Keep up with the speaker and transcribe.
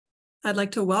I'd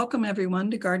like to welcome everyone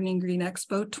to Gardening Green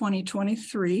Expo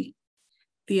 2023.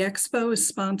 The Expo is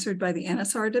sponsored by the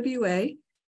NSRWA,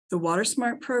 the Water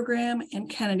Smart Program, and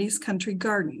Kennedy's Country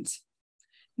Gardens.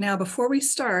 Now, before we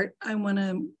start, I want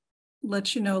to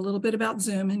let you know a little bit about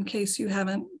Zoom in case you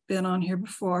haven't been on here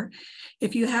before.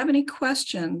 If you have any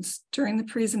questions during the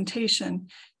presentation,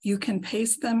 you can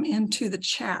paste them into the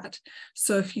chat.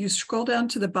 So if you scroll down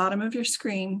to the bottom of your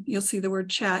screen, you'll see the word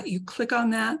chat. You click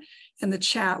on that and the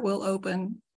chat will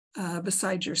open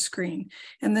beside your screen.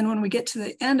 And then when we get to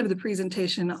the end of the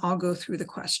presentation, I'll go through the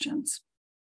questions.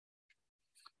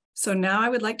 So now I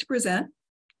would like to present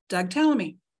Doug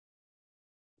Tallamy.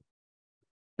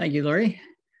 Thank you, Lori.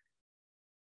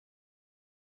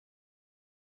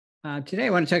 Today I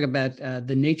want to talk about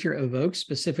the nature of oaks,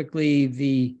 specifically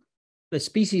the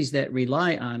species that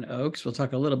rely on oaks. We'll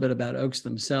talk a little bit about oaks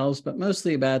themselves, but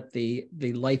mostly about the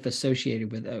life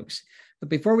associated with oaks. But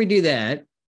before we do that,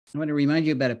 I want to remind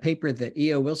you about a paper that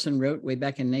E.O. Wilson wrote way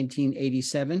back in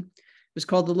 1987. It was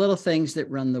called The Little Things That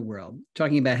Run the World,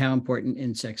 talking about how important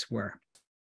insects were.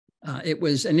 It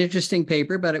was an interesting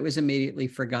paper, but it was immediately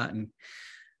forgotten.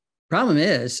 Problem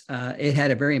is, it had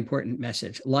a very important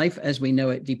message. Life as we know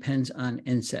it depends on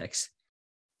insects.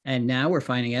 And now we're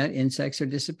finding out insects are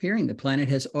disappearing. The planet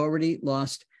has already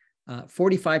lost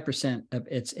 45% of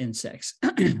its insects.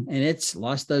 And it's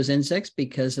lost those insects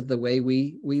because of the way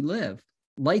we live.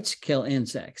 Lights kill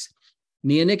insects.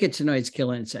 Neonicotinoids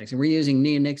kill insects. And we're using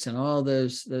neonics in all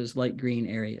those light green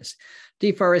areas.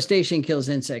 Deforestation kills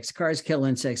insects. Cars kill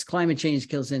insects. Climate change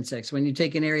kills insects. When you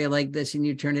take an area like this and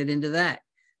you turn it into that,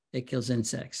 it kills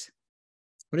insects.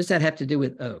 What does that have to do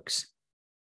with oaks?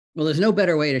 Well, there's no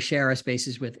better way to share our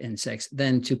spaces with insects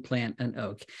than to plant an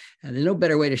oak. And there's no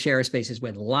better way to share our spaces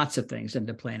with lots of things than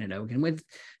to plant an oak. And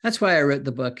that's why I wrote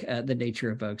the book, The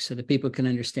Nature of Oaks, so that people can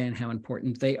understand how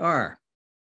important they are.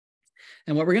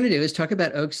 And what we're going to do is talk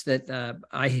about oaks that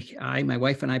my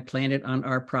wife and I planted on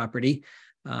our property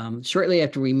shortly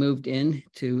after we moved in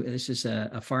to, this is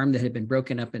a farm that had been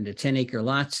broken up into 10-acre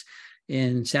lots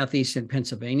in southeastern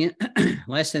Pennsylvania.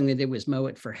 Last thing they did was mow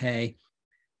it for hay.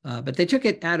 But they took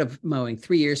it out of mowing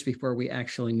 3 years before we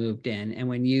actually moved in. And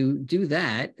when you do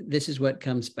that, this is what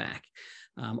comes back.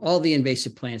 All the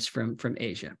invasive plants from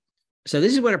Asia. So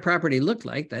this is what our property looked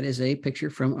like. That is a picture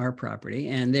from our property.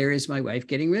 And there is my wife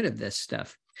getting rid of this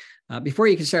stuff. Before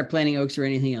you can start planting oaks or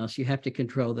anything else, you have to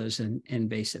control those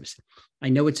invasives. I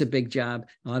know it's a big job.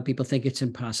 A lot of people think it's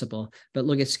impossible. But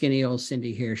look at skinny old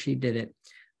Cindy here. She did it.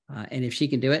 And if she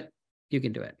can do it, you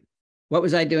can do it. What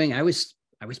was I doing? I was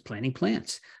planting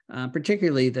plants,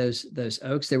 particularly those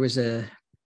oaks. There was a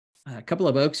couple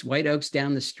of oaks, white oaks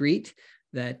down the street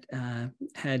that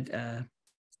had,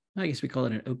 I guess we call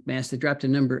it an oak mass. They dropped a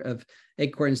number of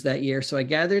acorns that year. So I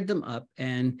gathered them up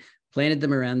and planted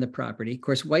them around the property. Of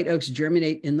course, white oaks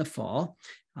germinate in the fall.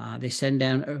 They send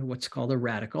down what's called a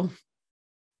radicle.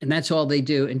 And that's all they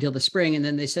do until the spring. And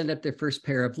then they send up their first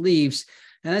pair of leaves.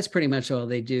 And that's pretty much all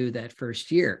they do that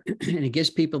first year. And it gives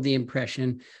people the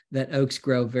impression that oaks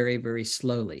grow very, very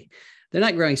slowly. They're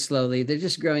not growing slowly. They're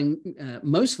just growing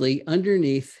mostly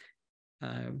underneath,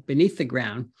 beneath the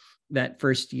ground that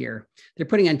first year. They're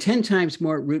putting on 10 times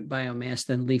more root biomass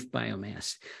than leaf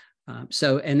biomass.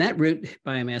 And that root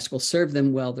biomass will serve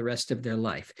them well the rest of their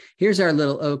life. Here's our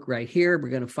little oak right here. We're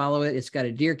going to follow it. It's got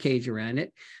a deer cage around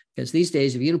it because these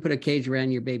days, if you don't put a cage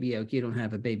around your baby oak, you don't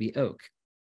have a baby oak.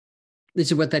 This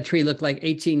is what that tree looked like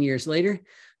 18 years later,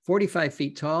 45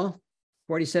 feet tall,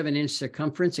 47-inch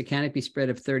circumference, a canopy spread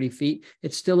of 30 feet.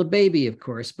 It's still a baby, of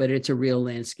course, but it's a real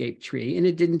landscape tree, and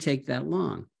it didn't take that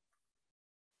long.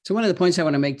 So one of the points I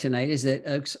want to make tonight is that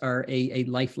oaks are a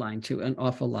lifeline to an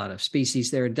awful lot of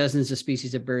species. There are dozens of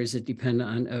species of birds that depend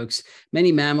on oaks.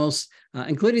 Many mammals,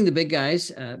 including the big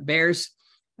guys, bears,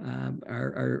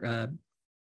 are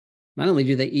not only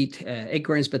do they eat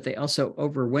acorns, but they also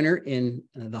overwinter in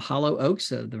the hollow oaks,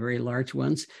 the very large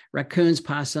ones. Raccoons,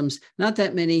 possums, not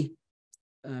that many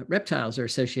reptiles are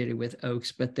associated with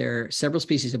oaks, but there are several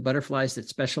species of butterflies that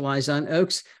specialize on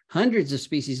oaks, hundreds of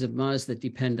species of moths that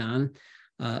depend on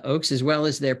oaks, as well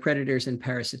as their predators and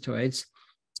parasitoids.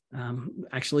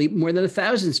 Actually, more than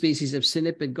 1,000 species of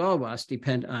cynipid gall wasps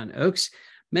depend on oaks.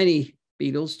 Many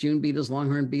beetles, June beetles,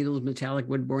 longhorn beetles, metallic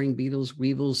wood-boring beetles,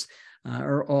 weevils,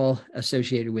 are all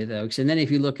associated with oaks. And then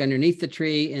if you look underneath the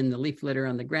tree in the leaf litter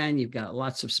on the ground, you've got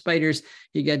lots of spiders.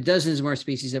 You got dozens more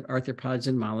species of arthropods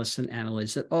and mollusks and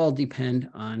annelids that all depend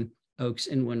on oaks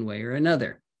in one way or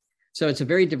another. So it's a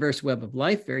very diverse web of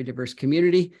life, very diverse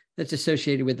community that's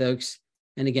associated with oaks.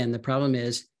 And again, the problem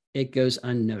is it goes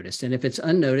unnoticed. And if it's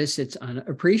unnoticed, it's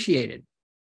unappreciated.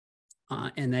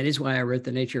 And that is why I wrote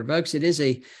The Nature of Oaks. It is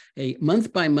a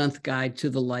month-by-month guide to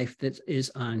the life that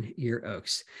is on your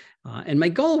oaks. And my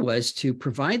goal was to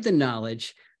provide the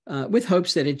knowledge with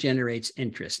hopes that it generates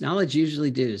interest. Knowledge usually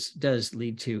does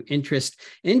lead to interest.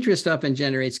 Interest often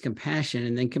generates compassion,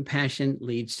 and then compassion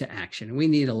leads to action. And we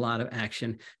need a lot of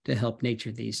action to help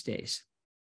nature these days.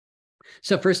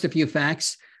 So first, a few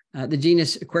facts. The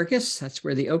genus Quercus, that's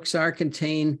where the oaks are,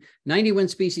 contain 91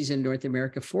 species in North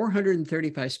America,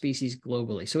 435 species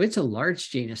globally. So it's a large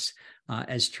genus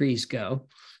as trees go.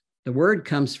 The word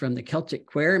comes from the Celtic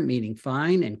quer, meaning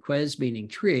fine, and ques, meaning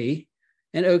tree,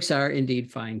 and oaks are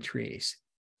indeed fine trees.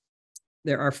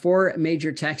 There are 4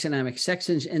 major taxonomic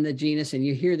sections in the genus, and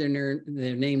you hear their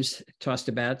names tossed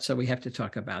about, so we have to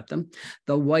talk about them.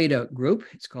 The white oak group,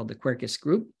 it's called the Quercus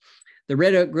group. The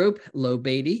red oak group,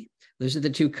 Lobate. Those are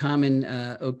the 2 common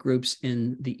oak groups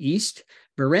in the east.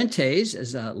 Verentes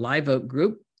is a live oak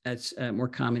group. That's more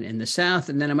common in the south,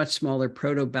 and then a much smaller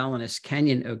Protobalanus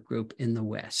canyon oak group in the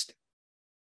west.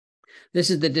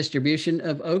 This is the distribution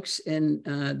of oaks in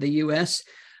the U.S.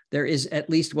 There is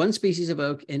at least 1 species of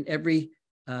oak in every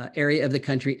area of the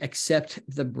country except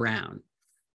the brown.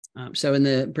 So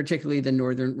in particularly the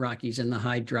northern Rockies and the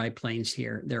high dry plains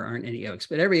here, there aren't any oaks,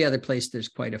 but every other place there's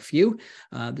quite a few.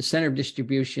 The center of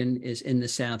distribution is in the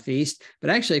southeast, but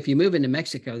actually if you move into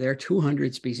Mexico, there are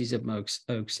 200 species of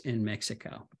oaks in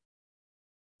Mexico.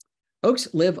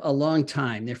 Oaks live a long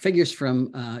time. There are figures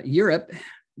from Europe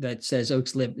that says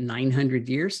oaks live 900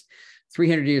 years.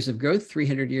 300 years of growth,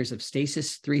 300 years of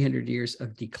stasis, 300 years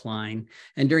of decline.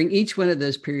 And during each one of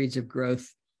those periods of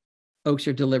growth, oaks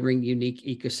are delivering unique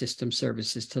ecosystem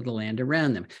services to the land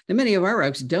around them. Now, many of our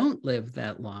oaks don't live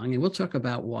that long, and we'll talk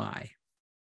about why.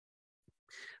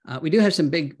 We do have some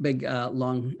big,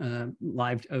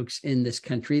 long-lived oaks in this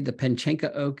country. The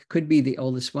Penchenka oak could be the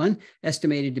oldest one,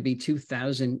 estimated to be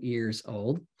 2,000 years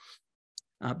old.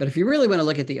 But if you really want to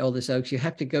look at the oldest oaks, you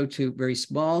have to go to very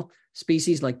small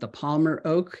species like the Palmer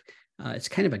oak. It's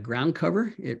kind of a ground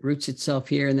cover. It roots itself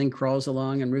here and then crawls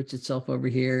along and roots itself over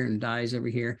here and dies over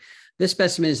here. This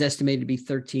specimen is estimated to be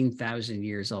 13,000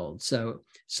 years old. So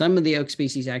some of the oak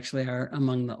species actually are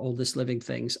among the oldest living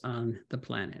things on the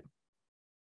planet.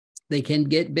 They can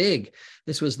get big.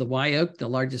 This was the Y oak, the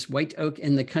largest white oak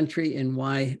in the country in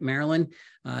Y, Maryland.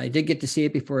 I did get to see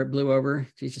it before it blew over.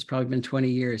 It's probably been 20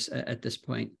 years at this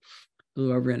point.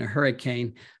 Blew over in a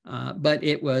hurricane, but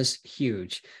it was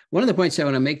huge. One of the points I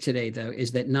want to make today, though,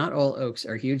 is that not all oaks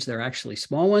are huge. There are actually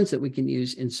small ones that we can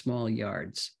use in small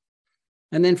yards.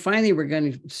 And then finally, we're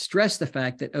going to stress the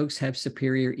fact that oaks have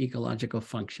superior ecological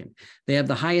function. They have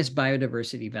the highest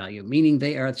biodiversity value, meaning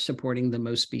they are supporting the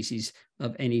most species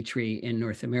of any tree in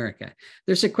North America.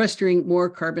 They're sequestering more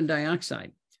carbon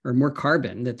dioxide, or more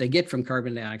carbon that they get from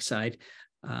carbon dioxide.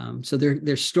 So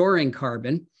they're storing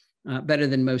carbon better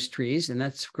than most trees. And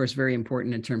that's, of course, very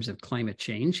important in terms of climate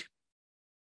change.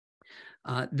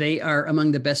 They are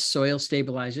among the best soil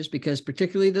stabilizers because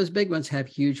particularly those big ones have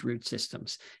huge root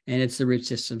systems. And it's the root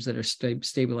systems that are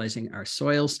stabilizing our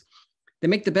soils. They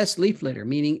make the best leaf litter,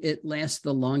 meaning it lasts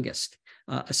the longest.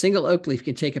 A single oak leaf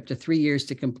can take up to 3 years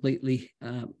to completely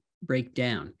break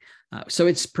down. So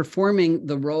it's performing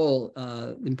the role,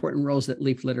 important roles that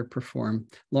leaf litter perform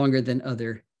longer than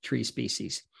other tree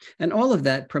species. And all of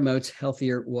that promotes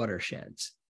healthier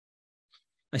watersheds.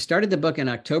 I started the book in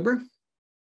October.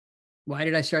 Why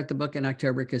did I start the book in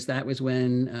October? Because that was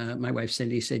when my wife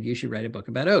Cindy said, you should write a book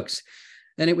about oaks.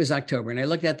 And it was October. And I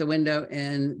looked out the window,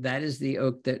 and that is the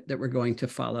oak that we're going to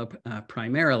follow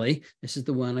primarily. This is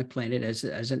the one I planted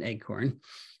as an acorn.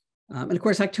 And of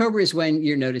course, October is when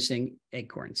you're noticing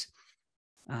acorns.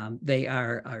 They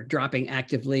are dropping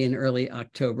actively in early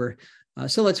October.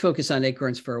 So let's focus on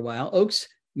acorns for a while. Oaks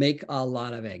make a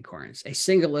lot of acorns. A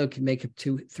single oak can make up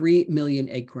to 3 million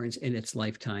acorns in its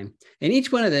lifetime. And each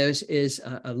one of those is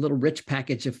a little rich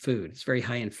package of food. It's very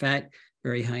high in fat,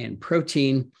 very high in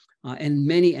protein, and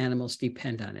many animals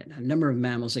depend on it. A number of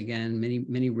mammals, again,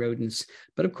 many rodents.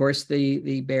 But of course,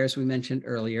 the bears we mentioned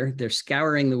earlier, they're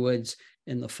scouring the woods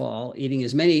in the fall, eating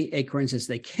as many acorns as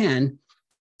they can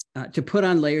to put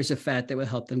on layers of fat that will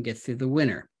help them get through the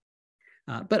winter.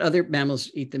 But other mammals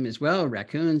eat them as well.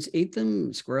 Raccoons eat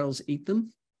them. Squirrels eat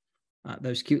them.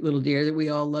 Those cute little deer that we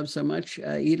all love so much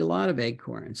eat a lot of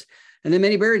acorns. And then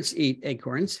many birds eat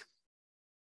acorns,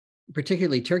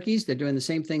 particularly turkeys. They're doing the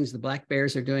same things the black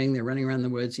bears are doing. They're running around the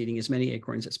woods eating as many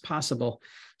acorns as possible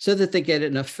so that they get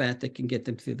enough fat that can get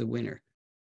them through the winter.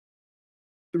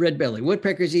 Red-bellied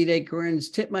woodpeckers eat acorns.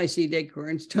 Titmice eat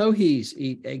acorns. Towhees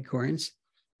eat acorns.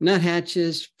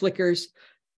 Nuthatches, flickers.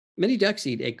 Many ducks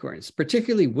eat acorns,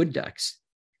 particularly wood ducks.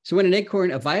 So when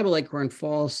a viable acorn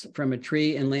falls from a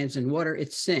tree and lands in water,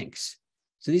 it sinks.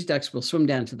 So these ducks will swim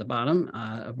down to the bottom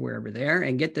of wherever they are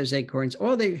and get those acorns,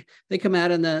 or they come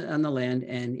out on the land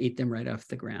and eat them right off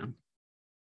the ground.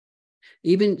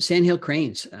 Even sandhill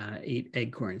cranes eat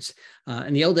acorns.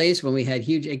 In the old days, when we had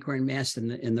huge acorn masts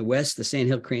in the West, the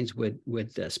sandhill cranes would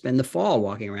spend the fall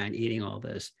walking around eating all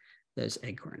those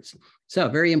acorns. So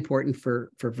very important for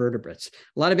vertebrates.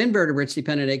 A lot of invertebrates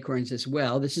depend on acorns as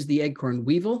well. This is the acorn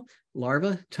weevil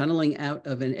larva tunneling out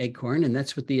of an acorn, and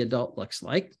that's what the adult looks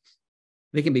like.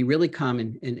 They can be really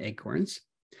common in acorns.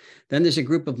 Then there's a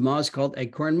group of moths called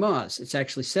acorn moths. It's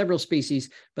actually several species,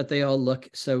 but they all look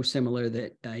so similar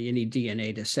that you need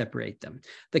DNA to separate them.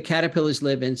 The caterpillars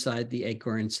live inside the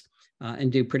acorns and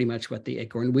do pretty much what the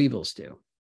acorn weevils do.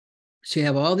 So you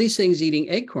have all these things eating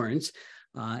acorns.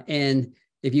 And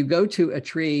if you go to a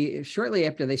tree shortly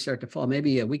after they start to fall,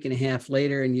 maybe a week and a half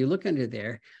later, and you look under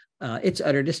there, it's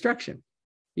utter destruction.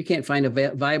 You can't find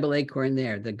a viable acorn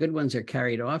there. The good ones are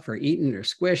carried off or eaten or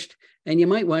squished. And you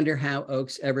might wonder how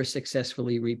oaks ever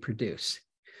successfully reproduce.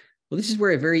 Well, this is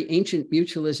where a very ancient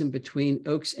mutualism between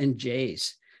oaks and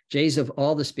jays of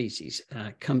all the species,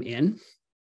 come in.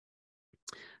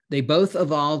 They both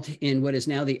evolved in what is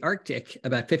now the Arctic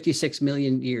about 56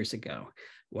 million years ago.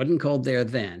 Wasn't cold there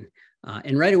then.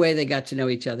 And right away, they got to know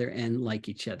each other and like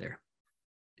each other.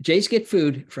 Jays get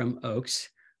food from oaks.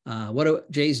 What do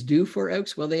jays do for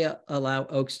oaks? Well, they allow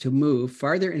oaks to move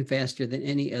farther and faster than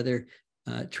any other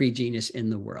tree genus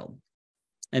in the world.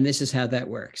 And this is how that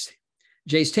works.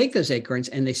 Jays take those acorns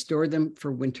and they store them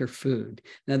for winter food.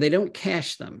 Now, they don't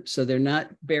cache them, so they're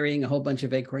not burying a whole bunch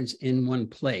of acorns in one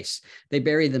place. They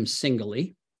bury them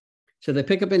singly. So they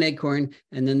pick up an acorn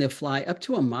and then they'll fly up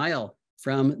to a mile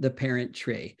from the parent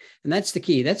tree. And that's the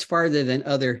key. That's farther than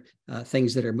other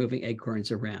things that are moving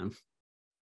acorns around.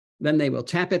 Then they will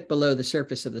tap it below the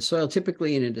surface of the soil,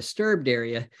 typically in a disturbed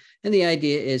area. And the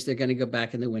idea is they're going to go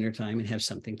back in the wintertime and have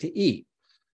something to eat.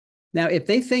 Now, if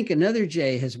they think another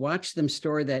jay has watched them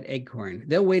store that acorn,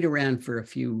 they'll wait around for a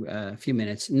few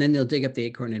minutes, and then they'll dig up the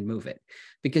acorn and move it,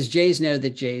 because jays know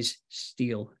that jays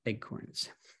steal acorns.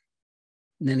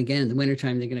 And then again, in the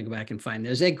wintertime, they're going to go back and find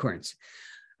those acorns.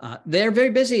 They're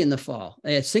very busy in the fall.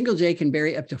 A single jay can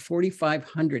bury up to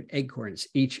 4,500 acorns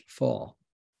each fall.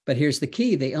 But here's the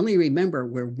key. They only remember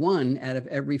where 1 out of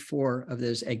every 4 of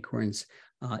those acorns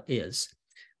is,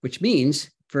 which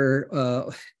means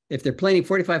if they're planting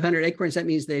 4,500 acorns, that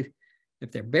means if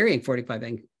they're burying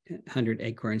 4,500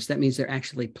 acorns, that means they're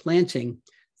actually planting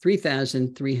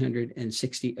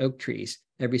 3,360 oak trees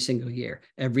every single year,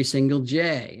 every single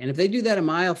jay. And if they do that a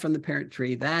mile from the parent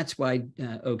tree, that's why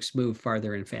oaks move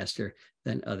farther and faster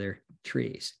than other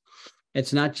trees.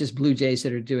 It's not just blue jays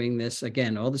that are doing this.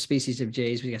 Again, all the species of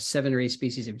jays, we got 7 or 8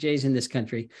 species of jays in this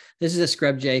country. This is a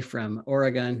scrub jay from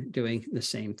Oregon doing the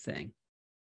same thing.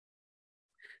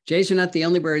 Jays are not the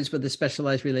only birds with a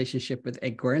specialized relationship with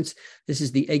acorns. This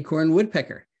is the acorn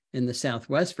woodpecker in the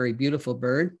Southwest, very beautiful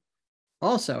bird.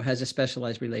 Also has a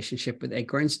specialized relationship with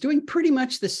acorns, doing pretty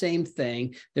much the same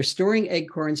thing. They're storing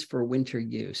acorns for winter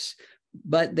use,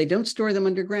 but they don't store them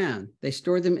underground. They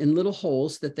store them in little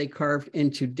holes that they carved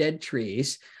into dead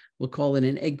trees. We'll call it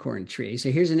an acorn tree. So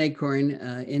here's an acorn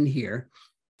in here.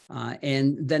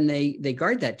 And then they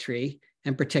guard that tree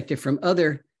and protect it from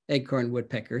other acorn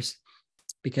woodpeckers,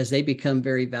 because they become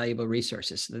very valuable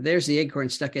resources. So there's the acorn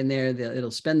stuck in there.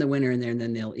 It'll spend the winter in there, and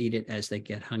then they'll eat it as they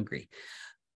get hungry.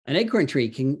 An acorn tree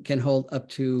can hold up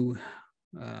to,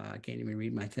 I can't even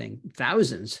read my thing,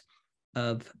 thousands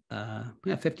of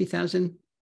 50,000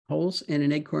 holes in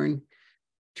an acorn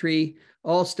tree,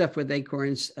 all stuffed with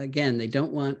acorns. Again, they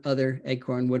don't want other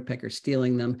acorn woodpeckers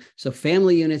stealing them. So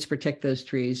family units protect those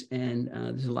trees, and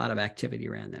there's a lot of activity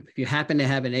around them. If you happen to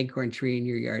have an acorn tree in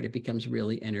your yard, it becomes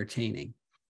really entertaining.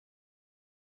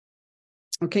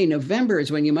 Okay, November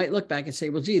is when you might look back and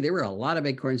say, well, gee, there were a lot of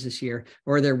acorns this year,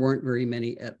 or there weren't very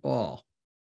many at all.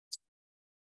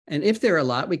 And if there are a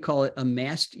lot, we call it a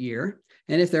mast year.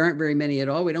 And if there aren't very many at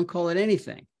all, we don't call it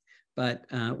anything. But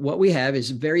what we have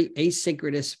is very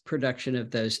asynchronous production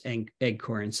of those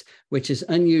acorns, which is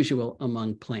unusual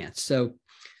among plants. So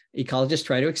ecologists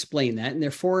try to explain that. And there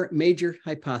are 4 major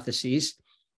hypotheses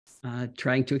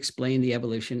trying to explain the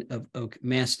evolution of oak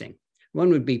masting.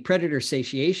 One would be predator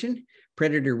satiation,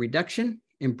 predator reduction,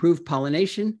 improved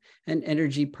pollination, and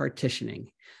energy partitioning.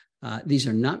 These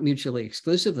are not mutually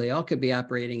exclusive. They all could be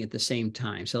operating at the same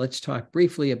time. So let's talk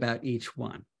briefly about each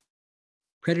one.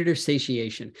 Predator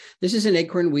satiation. This is an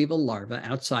acorn weevil larva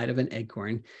outside of an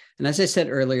acorn. And as I said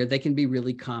earlier, they can be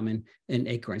really common in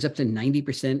acorns. Up to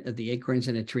 90% of the acorns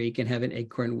in a tree can have an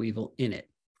acorn weevil in it.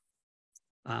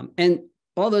 And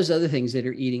all those other things that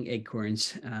are eating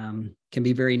acorns can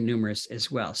be very numerous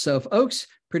as well. So if oaks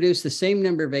produce the same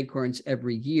number of acorns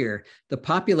every year, the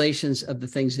populations of the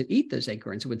things that eat those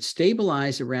acorns would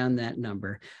stabilize around that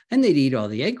number, and they'd eat all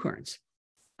the acorns.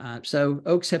 So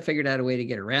oaks have figured out a way to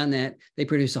get around that. They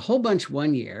produce a whole bunch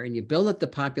one year, and you build up the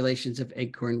populations of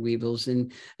acorn weevils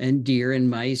and deer and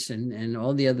mice and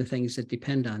all the other things that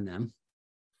depend on them.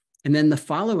 And then the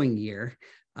following year,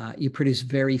 you produce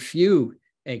very few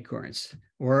acorns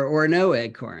or no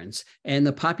acorns, and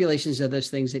the populations of those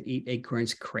things that eat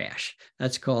acorns crash.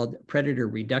 That's called predator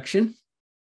reduction.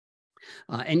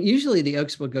 And usually the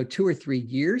oaks will go 2 or 3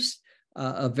 years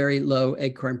of very low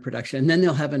acorn production, and then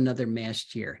they'll have another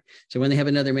mast year. So when they have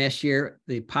another mast year,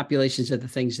 the populations of the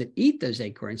things that eat those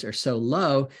acorns are so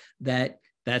low that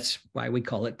that's why we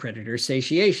call it predator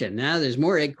satiation. Now there's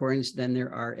more acorns than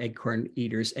there are acorn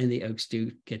eaters, and the oaks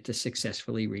do get to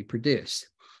successfully reproduce.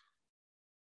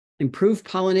 Improve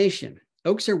pollination.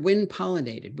 Oaks are wind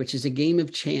pollinated, which is a game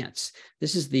of chance.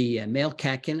 This is the male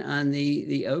catkin on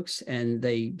the oaks, and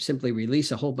they simply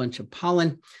release a whole bunch of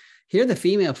pollen. Here are the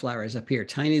female flowers up here,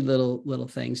 tiny little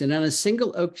things. And on a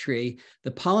single oak tree,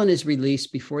 the pollen is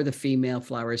released before the female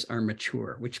flowers are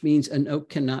mature, which means an oak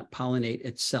cannot pollinate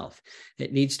itself.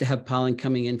 It needs to have pollen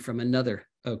coming in from another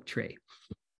oak tree.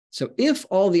 So if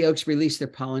all the oaks release their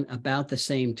pollen about the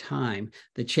same time,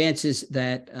 the chances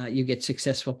that you get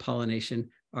successful pollination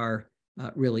are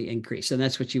really increased. And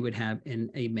that's what you would have in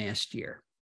a mast year.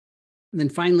 And then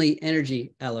finally,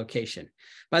 energy allocation.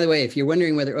 By the way, if you're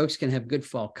wondering whether oaks can have good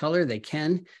fall color, they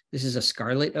can. This is a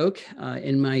scarlet oak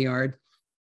in my yard.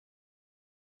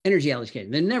 Energy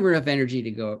allocation. There's never enough energy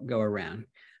to go around.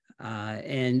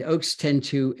 And oaks tend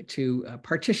to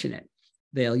partition it.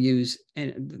 They'll use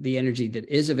the energy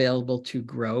that is available to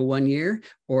grow one year,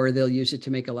 or they'll use it to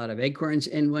make a lot of acorns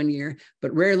in one year,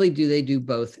 but rarely do they do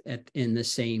both in the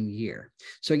same year.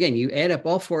 So again, you add up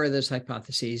all 4 of those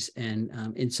hypotheses, and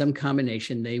in some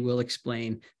combination, they will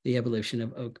explain the evolution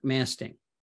of oak masting.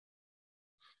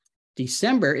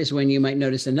 December is when you might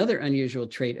notice another unusual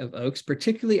trait of oaks,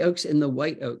 particularly oaks in the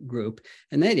white oak group,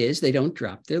 and that is they don't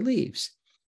drop their leaves.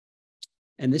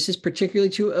 And this is particularly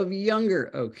true of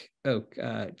younger oak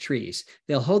trees.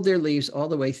 They'll hold their leaves all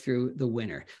the way through the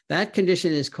winter. That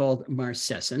condition is called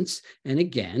marcescence. And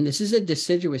again, this is a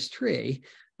deciduous tree,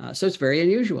 so it's very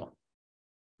unusual.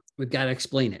 We've got to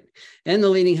explain it. And the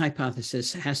leading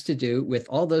hypothesis has to do with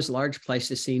all those large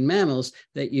Pleistocene mammals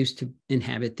that used to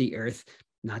inhabit the earth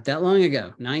not that long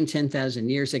ago, 9,000–10,000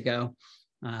 years ago.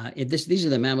 These are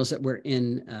the mammals that were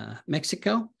in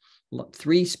Mexico.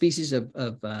 3 species of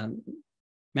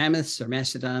mammoths or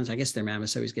mastodons. I guess they're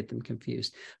mammoths. I always get them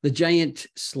confused. The giant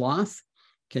sloth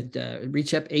could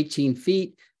reach up 18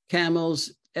 feet.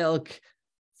 Camels, elk,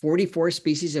 44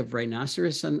 species of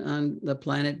rhinoceros on the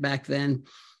planet back then.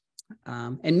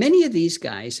 And many of these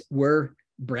guys were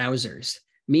browsers,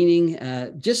 meaning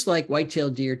just like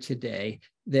white-tailed deer today,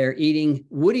 they're eating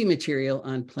woody material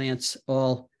on plants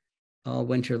all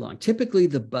winter long, typically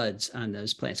the buds on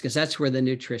those plants, because that's where the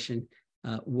nutrition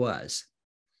was.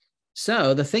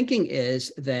 So the thinking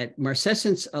is that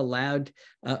marcescence allowed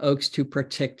oaks to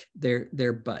protect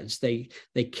their buds. They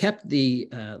kept the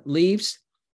leaves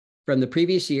from the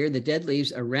previous year, the dead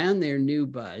leaves, around their new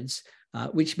buds,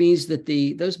 which means that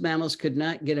those mammals could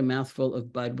not get a mouthful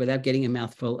of bud without getting a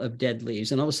mouthful of dead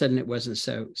leaves. And all of a sudden it wasn't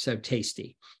so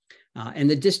tasty. And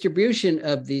the distribution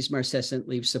of these marcescent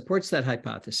leaves supports that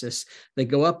hypothesis. They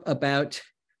go up about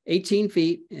 18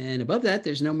 feet, and above that,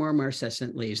 there's no more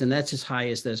marcescent leaves, and that's as high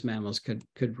as those mammals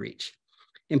could reach.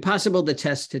 Impossible to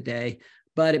test today,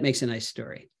 but it makes a nice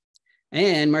story.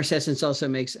 And marcescence also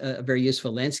makes a very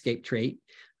useful landscape trait.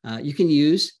 You can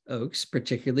use oaks,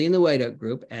 particularly in the white oak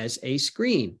group, as a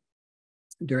screen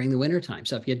during the wintertime.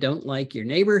 So if you don't like your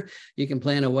neighbor, you can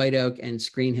plant a white oak and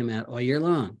screen him out all year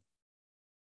long.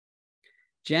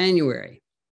 January.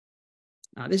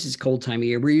 This is cold time of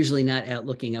year. We're usually not out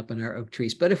looking up in our oak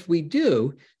trees, but if we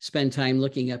do spend time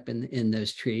looking up in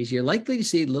those trees, you're likely to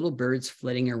see little birds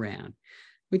flitting around.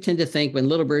 We tend to think when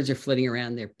little birds are flitting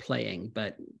around, they're playing,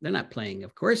 but they're not playing.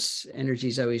 Of course, energy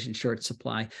is always in short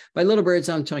supply. By little birds,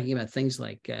 I'm talking about things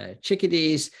like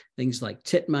chickadees, things like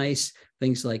titmice,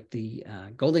 things like the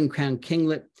golden crowned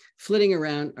kinglet flitting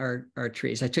around our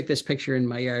trees. I took this picture in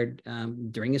my yard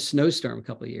during a snowstorm a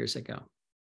couple of years ago.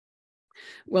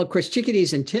 Well, of course,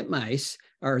 chickadees and titmice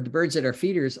are the birds that are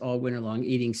feeders all winter long,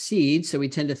 eating seeds. So we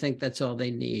tend to think that's all they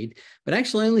need. But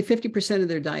actually, only 50% of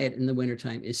their diet in the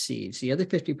wintertime is seeds. The other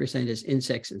 50% is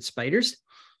insects and spiders,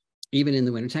 even in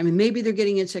the wintertime. And maybe they're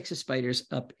getting insects and spiders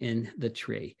up in the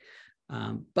tree.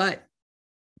 But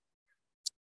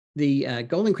The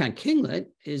golden crown kinglet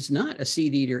is not a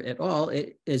seed eater at all.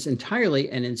 It is entirely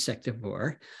an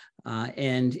insectivore,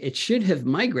 and it should have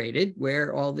migrated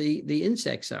where all the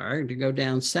insects are to go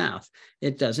down south.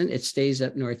 It doesn't. It stays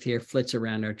up north here, flits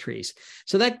around our trees.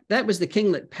 So that was the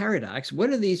kinglet paradox.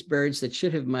 What are these birds that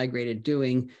should have migrated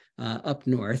doing up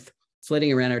north,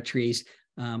 flitting around our trees,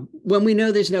 when we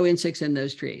know there's no insects in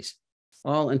those trees?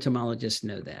 All entomologists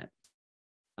know that.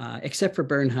 Except for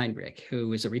Bern Heinrich,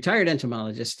 who is a retired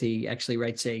entomologist. He actually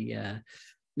writes a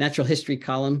natural history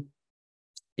column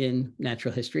in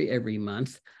Natural History every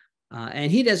month,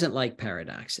 and he doesn't like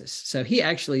paradoxes. So he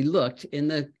actually looked in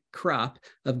the crop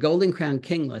of golden crown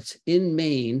kinglets in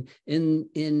Maine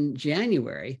in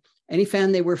January, and he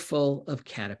found they were full of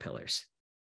caterpillars.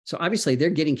 So obviously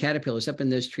they're getting caterpillars up in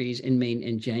those trees in Maine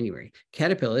in January.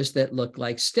 Caterpillars that look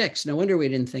like sticks. No wonder we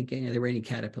didn't think there were any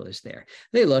caterpillars there.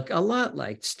 They look a lot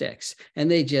like sticks, and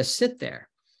they just sit there.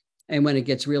 And when it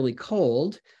gets really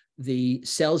cold, the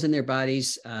cells in their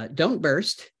bodies don't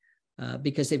burst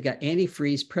because they've got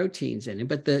antifreeze proteins in it.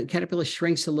 But the caterpillar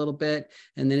shrinks a little bit,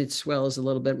 and then it swells a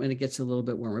little bit when it gets a little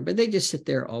bit warmer. But they just sit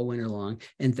there all winter long.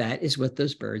 And that is what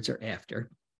those birds are after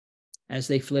as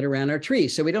they flit around our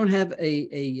trees. So we don't have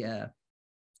a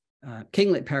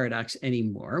kinglet paradox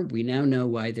anymore. We now know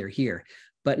why they're here.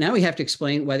 But now we have to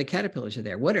explain why the caterpillars are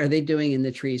there. What are they doing in the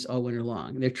trees all winter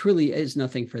long? There truly is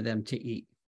nothing for them to eat.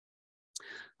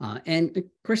 And of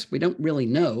course, we don't really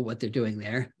know what they're doing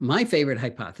there. My favorite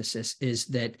hypothesis is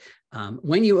that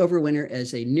when you overwinter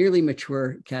as a nearly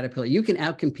mature caterpillar, you can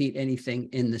outcompete anything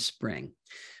in the spring.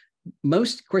 Of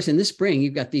course, in the spring,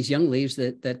 you've got these young leaves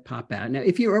that pop out. Now,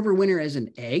 if you overwinter as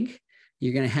an egg,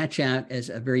 you're going to hatch out as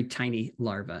a very tiny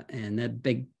larva, and the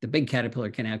big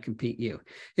caterpillar can outcompete you.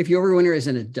 If you overwinter as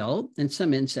an adult, and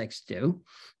some insects do,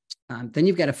 then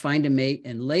you've got to find a mate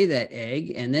and lay that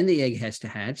egg, and then the egg has to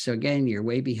hatch. So again, you're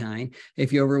way behind.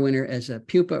 If you overwinter as a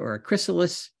pupa or a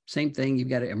chrysalis, same thing. You've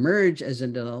got to emerge as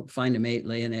an adult, find a mate,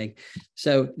 lay an egg.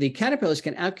 So the caterpillars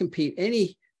can outcompete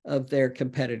any of their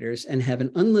competitors and have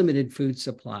an unlimited food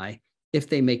supply if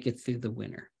they make it through the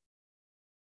winter.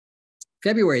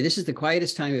 February, this is the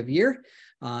quietest time of year,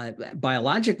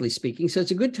 biologically speaking. So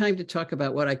it's a good time to talk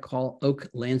about what I call oak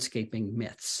landscaping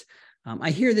myths.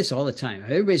 I hear this all the time.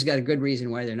 Everybody's got a good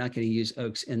reason why they're not going to use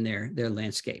oaks in their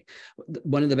landscape.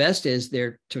 One of the best is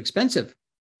they're too expensive.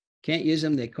 Can't use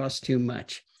them. They cost too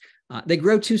much. They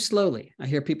grow too slowly. I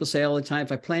hear people say all the time,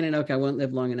 if I plant an oak, I won't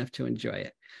live long enough to enjoy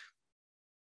it.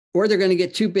 Or they're going to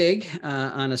get too big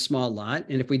on a small lot.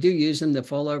 And if we do use them, they'll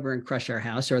fall over and crush our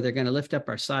house, or they're going to lift up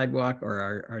our sidewalk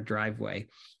or our driveway.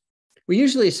 We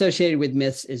usually associated with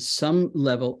myths is some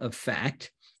level of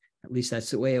fact. At least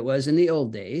that's the way it was in the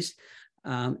old days.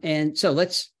 And so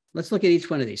let's look at each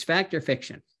one of these. Fact or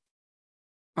fiction?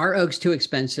 Are oaks too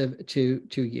expensive to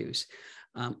use?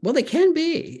 Well, they can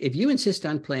be if you insist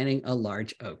on planting a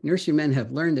large oak. Nurserymen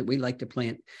have learned that we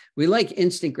like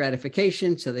instant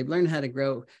gratification. So they've learned how to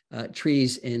grow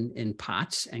trees in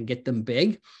pots and get them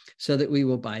big so that we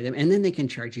will buy them. And then they can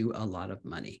charge you a lot of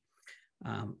money.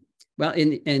 Well,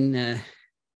 in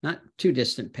not too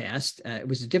distant past, it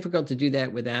was difficult to do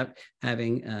that without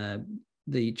having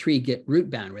the tree get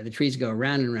root bound, where the trees go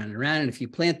around and around and around. And if you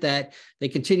plant that, they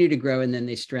continue to grow and then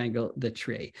they strangle the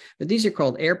tree. But these are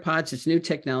called air pots. It's new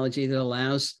technology that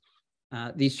allows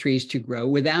these trees to grow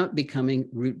without becoming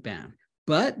root bound.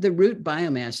 But the root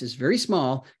biomass is very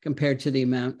small compared to the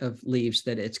amount of leaves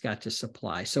that it's got to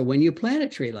supply. So when you plant a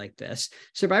tree like this,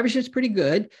 survivorship's pretty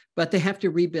good, but they have to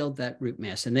rebuild that root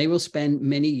mass. And they will spend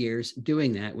many years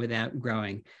doing that without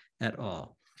growing at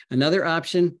all. Another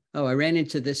option, I ran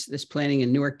into this planting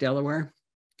in Newark, Delaware,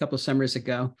 a couple of summers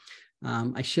ago.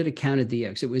 I should have counted the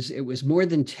oaks. It was more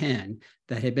than 10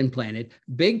 that had been planted.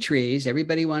 Big trees.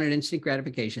 Everybody wanted instant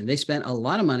gratification. They spent a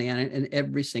lot of money on it, and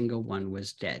every single one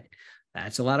was dead.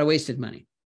 That's a lot of wasted money.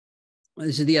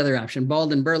 This is the other option,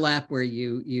 balled and burlap, where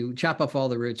you chop off all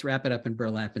the roots, wrap it up in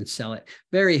burlap, and sell it.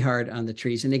 Very hard on the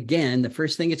trees. And again, the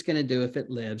first thing it's going to do if it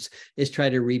lives is try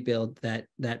to rebuild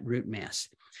that root mass.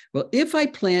 Well, if I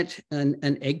plant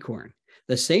an acorn,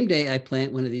 the same day I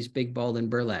plant one of these big balled and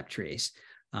burlap trees,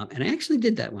 and I actually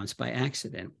did that once by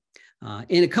accident,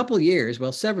 in a couple of years,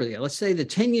 well, several years, let's say the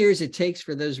 10 years it takes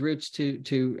for those roots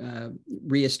to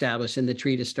reestablish and the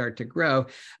tree to start to grow,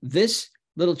 this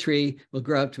little tree will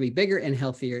grow up to be bigger and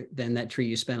healthier than that tree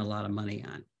you spent a lot of money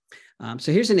on.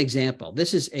 So here's an example.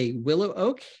 This is a willow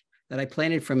oak that I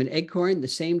planted from an acorn. The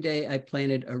same day I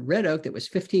planted a red oak that was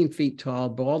 15 feet tall,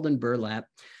 balled and burlap.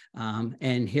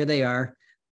 And here they are.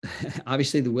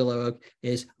 Obviously, the willow oak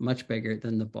is much bigger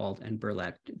than the balled and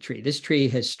burlap tree. This tree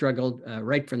has struggled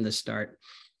right from the start.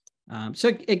 So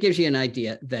it gives you an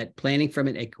idea that planting from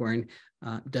an acorn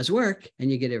does work,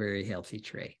 and you get a very healthy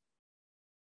tree.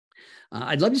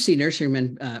 I'd love to see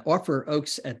nurserymen offer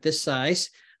oaks at this size.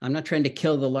 I'm not trying to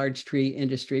kill the large tree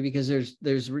industry, because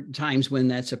there's times when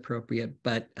that's appropriate,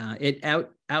 but it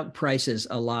outprices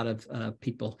a lot of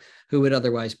people who would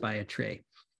otherwise buy a tree.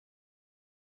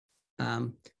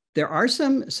 There are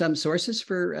some sources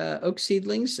for oak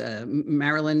seedlings.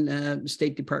 Maryland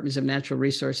State Departments of Natural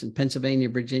Resource and Pennsylvania,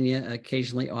 Virginia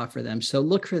occasionally offer them. So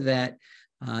look for that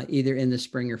either in the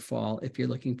spring or fall. If you're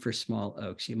looking for small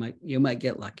oaks, you might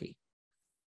get lucky.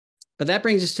 But that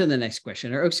brings us to the next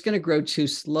question. Are oaks going to grow too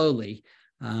slowly?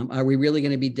 Are we really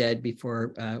going to be dead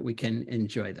before we can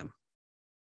enjoy them?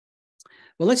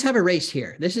 Well, let's have a race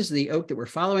here. This is the oak that we're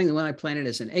following, the one I planted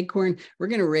as an acorn. We're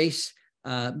going to race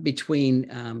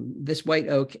between this white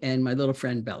oak and my little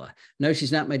friend Bella. No,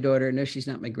 she's not my daughter. No, she's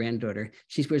not my granddaughter.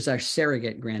 She was our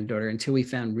surrogate granddaughter until we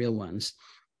found real ones.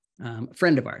 A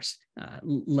friend of ours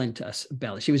lent us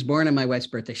Bella. She was born on my wife's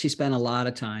birthday. She spent a lot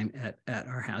of time at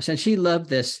our house, and she loved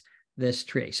this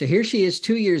tree. So here she is,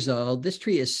 2 years old. This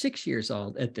tree is 6 years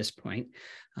old at this point.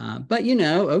 But you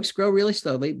know, oaks grow really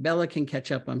slowly. Bella can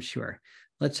catch up, I'm sure.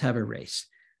 Let's have a race.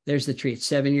 There's the tree. It's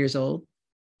 7 years old,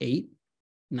 8,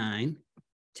 9,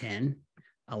 10,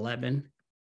 11,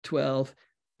 12.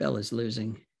 Bella's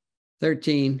losing.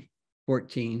 13,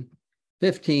 14,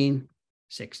 15,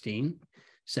 16,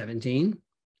 17,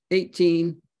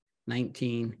 18,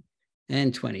 19,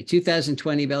 and 20.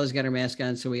 2020, Bella's got her mask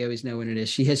on, so we always know when it is.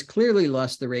 She has clearly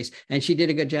lost the race, and she did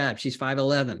a good job. She's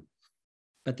 5'11",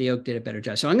 but the oak did a better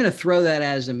job. So I'm going to throw that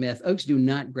as a myth. Oaks do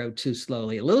not grow too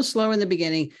slowly. A little slow in the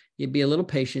beginning, you'd be a little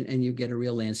patient, and you get a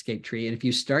real landscape tree. And if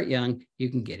you start young, you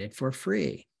can get it for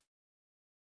free.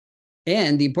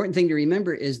 And the important thing to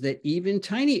remember is that even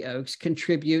tiny oaks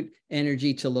contribute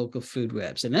energy to local food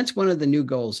webs. And that's one of the new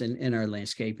goals in our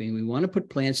landscaping. We want to put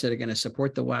plants that are going to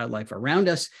support the wildlife around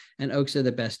us, and oaks are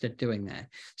the best at doing that.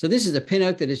 So this is a pin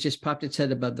oak that has just popped its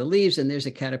head above the leaves, and there's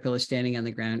a caterpillar standing on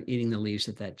the ground eating the leaves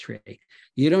of that tree.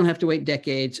 You don't have to wait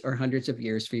decades or hundreds of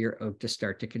years for your oak to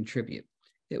start to contribute.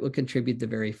 It will contribute the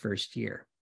very first year.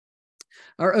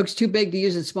 Are oaks too big to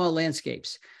use in small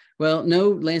landscapes? Well, no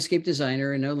landscape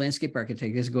designer and no landscape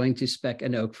architect is going to spec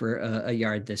an oak for a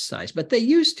yard this size, but they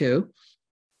used to.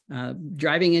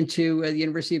 Driving into the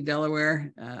University of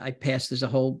Delaware, I passed, there's a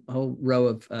whole row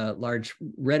of large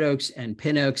red oaks and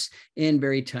pin oaks in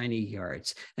very tiny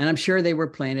yards. And I'm sure they were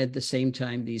planted the same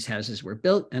time these houses were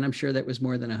built, and I'm sure that was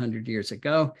more than 100 years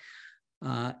ago.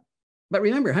 But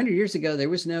remember, 100 years ago, there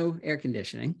was no air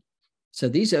conditioning. So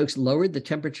these oaks lowered the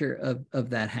temperature of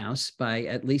that house by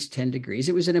at least 10 degrees.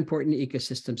 It was an important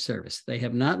ecosystem service. They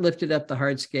have not lifted up the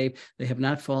hardscape. They have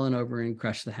not fallen over and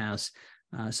crushed the house.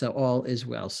 So all is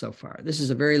well so far. This is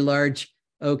a very large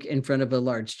oak in front of a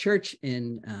large church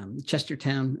in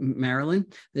Chestertown,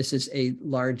 Maryland. This is a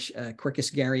large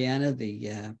Quercus garryana,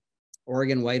 the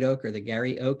Oregon white oak or the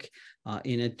Gary oak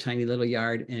in a tiny little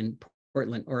yard in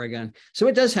Portland, Oregon. So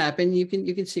it does happen. You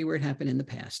can see where it happened in the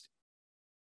past.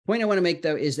 Point I want to make,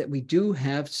 though, is that we do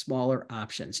have smaller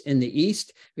options. In the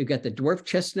east, we've got the dwarf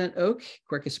chestnut oak,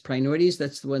 Quercus prinoides.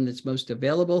 That's the one that's most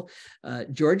available.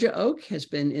 Georgia oak has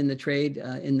been in the trade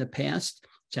in the past.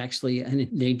 It's actually an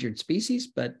endangered species,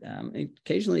 but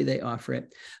occasionally they offer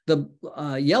it. The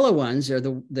yellow ones are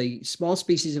the small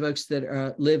species of oaks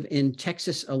that live in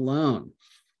Texas alone.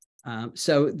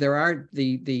 So there are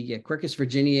the Quercus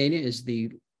virginiana is the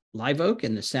live oak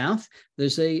in the south.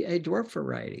 There's a dwarf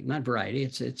variety, not variety,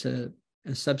 it's a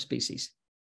subspecies.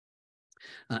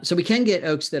 So we can get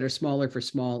oaks that are smaller for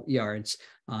small yards,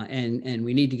 and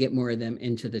we need to get more of them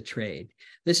into the trade.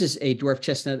 This is a dwarf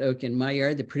chestnut oak in my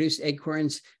yard that produced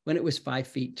acorns when it was 5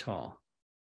 feet tall.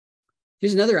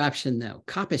 Here's another option, though: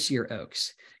 coppice your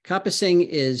oaks. Coppicing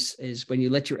is when you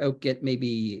let your oak get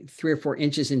maybe 3 or 4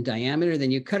 inches in diameter,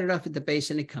 then you cut it off at the base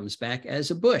and it comes back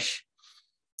as a bush.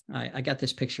 I got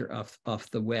this picture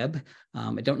off the web.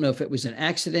 I don't know if it was an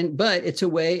accident, but it's a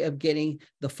way of getting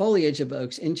the foliage of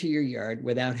oaks into your yard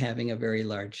without having a very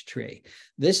large tree.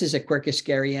 This is a Quercus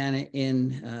garryana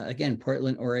in, again,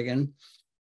 Portland, Oregon.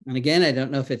 And again, I don't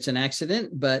know if it's an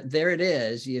accident, but there it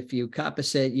is. If you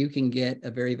coppice it, you can get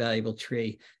a very valuable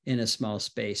tree in a small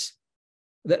space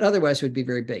that otherwise would be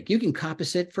very big. You can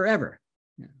coppice it forever.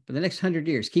 For the next 100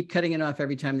 years, keep cutting it off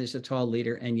every time there's a tall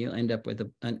leader, and you'll end up with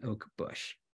an oak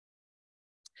bush.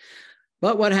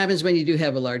 But what happens when you do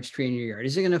have a large tree in your yard?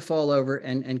 Is it going to fall over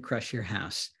and crush your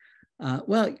house?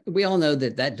 Well, we all know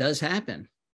that does happen.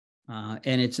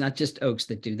 And it's not just oaks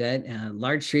that do that.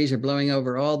 Large trees are blowing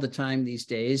over all the time these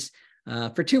days.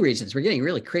 for two reasons. We're getting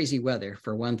really crazy weather,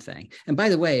 for one thing. And by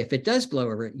the way, if it does blow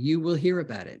over, you will hear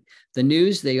about it. The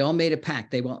news, they all made a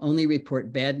pact. They will only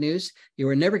report bad news. You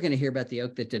are never going to hear about the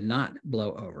oak that did not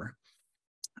blow over.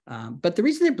 But the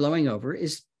reason they're blowing over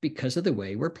is because of the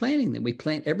way we're planting them. We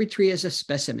plant every tree as a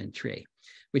specimen tree,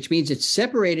 which means it's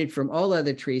separated from all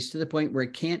other trees to the point where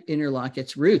it can't interlock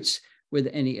its roots with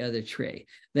any other tree.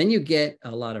 Then you get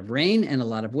a lot of rain and a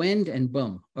lot of wind, and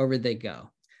boom, over they go.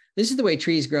 This is the way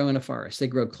trees grow in a forest. They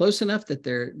grow close enough that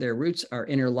their roots are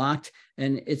interlocked,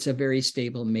 and it's a very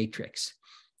stable matrix.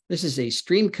 This is a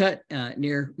stream cut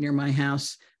near my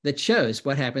house that shows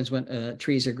what happens when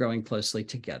trees are growing closely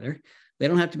together. They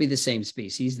don't have to be the same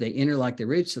species. They interlock the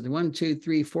roots. So the 1, 2,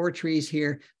 3, 4 trees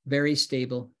here, very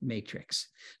stable matrix.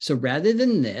 So rather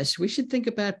than this, we should think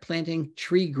about planting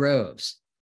tree groves.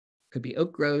 Could be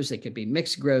oak groves, they could be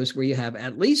mixed groves where you have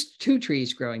at least 2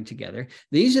 trees growing together.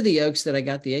 These are the oaks that I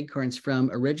got the acorns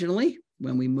from originally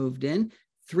when we moved in.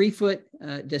 3-foot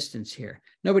distance here.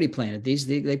 Nobody planted these.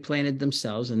 They planted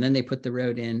themselves, and then they put the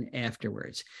road in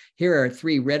afterwards. Here are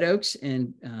 3 red oaks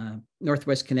in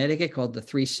Northwest Connecticut called the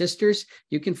Three Sisters.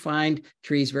 You can find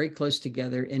trees very close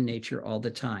together in nature all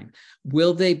the time.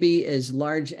 Will they be as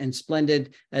large and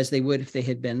splendid as they would if they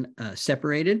had been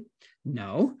separated?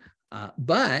 No,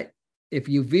 but if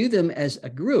you view them as a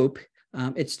group,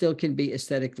 it still can be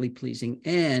aesthetically pleasing,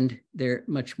 and they're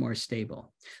much more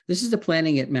stable. This is the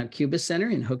planting at Mount Cuba Center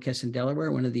in Hockessin,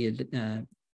 Delaware, one of the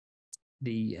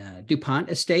DuPont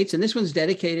estates. And this one's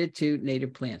dedicated to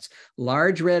native plants.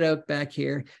 Large red oak back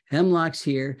here, hemlocks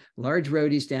here, large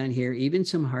rhodies down here, even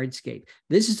some hardscape.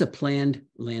 This is a planned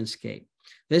landscape.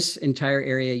 This entire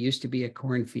area used to be a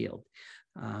cornfield.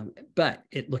 But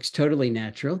it looks totally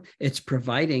natural. It's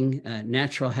providing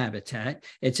natural habitat.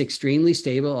 It's extremely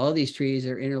stable. All these trees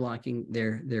are interlocking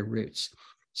their roots.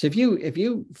 So if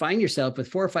you find yourself with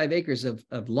 4 or 5 acres of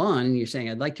lawn and you're saying,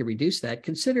 I'd like to reduce that,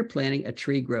 consider planting a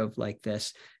tree grove like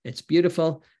this. It's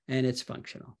beautiful and it's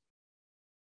functional.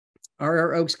 Are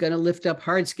our oaks going to lift up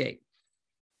hardscape?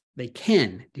 They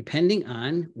can, depending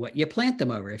on what you plant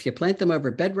them over. If you plant them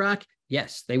over bedrock,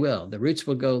 yes, they will. The roots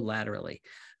will go laterally.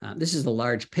 This is the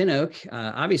large pin oak.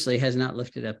 Obviously has not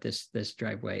lifted up this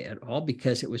driveway at all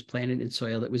because it was planted in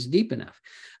soil that was deep enough.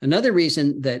 Another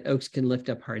reason that oaks can lift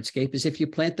up hardscape is if you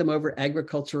plant them over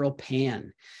agricultural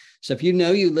pan. So if you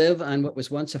know you live on what was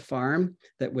once a farm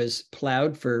that was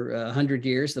plowed for 100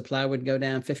 years, the plow would go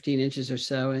down 15 inches or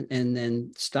so and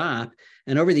then stop.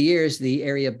 And over the years, the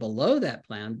area below that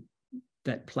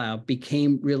plow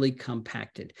became really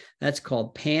compacted. That's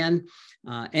called pan,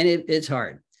 and it's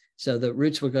hard. So the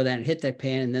roots will go down and hit that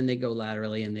pan, and then they go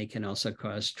laterally, and they can also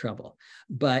cause trouble.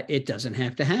 But it doesn't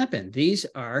have to happen. These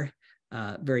are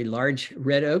very large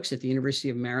red oaks at the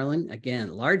University of Maryland.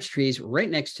 Again, large trees right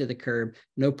next to the curb,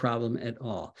 no problem at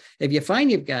all. If you find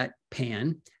you've got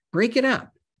pan, break it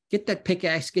up. Get that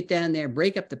pickaxe, get down there,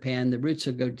 break up the pan. The roots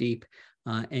will go deep,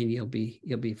 and you'll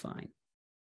be fine.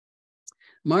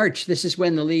 March, this is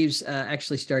when the leaves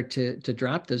actually start to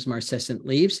drop, those marcescent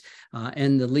leaves,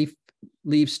 and the leaves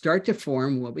start to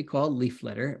form what we call leaf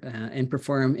litter and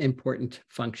perform important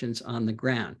functions on the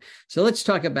ground. So let's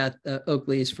talk about oak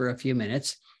leaves for a few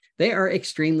minutes. They are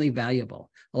extremely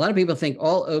valuable. A lot of people think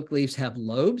all oak leaves have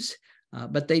lobes,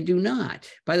 but they do not.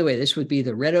 By the way, this would be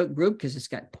the red oak group because it's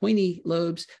got pointy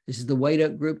lobes. This is the white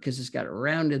oak group because it's got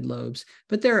rounded lobes.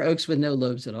 But there are oaks with no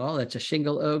lobes at all. That's a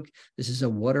shingle oak. This is a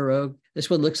water oak.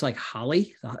 This one looks like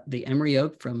holly, the emery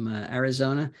oak from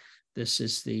Arizona. This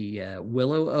is the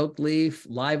willow oak leaf,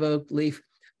 live oak leaf.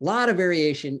 A lot of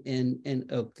variation in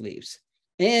oak leaves.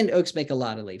 And oaks make a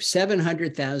lot of leaves,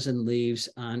 700,000 leaves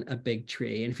on a big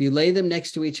tree. And if you lay them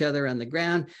next to each other on the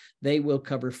ground, they will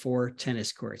cover 4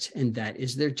 tennis courts. And that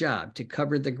is their job, to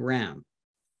cover the ground.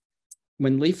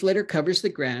 When leaf litter covers the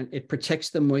ground, it protects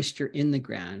the moisture in the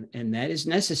ground. And that is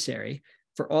necessary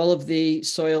for all of the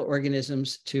soil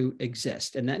organisms to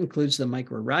exist. And that includes the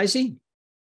mycorrhizae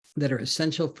that are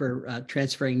essential for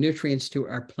transferring nutrients to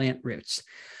our plant roots.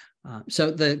 So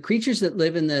the creatures that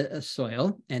live in the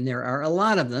soil, and there are a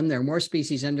lot of them, there are more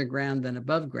species underground than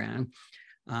above ground,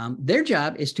 their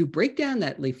job is to break down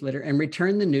that leaf litter and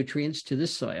return the nutrients to the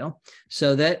soil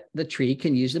so that the tree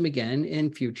can use them again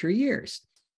in future years.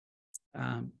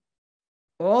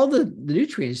 All the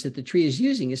nutrients that the tree is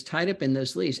using is tied up in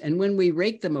those leaves. And when we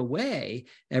rake them away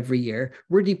every year,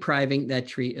 we're depriving that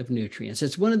tree of nutrients.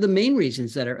 It's one of the main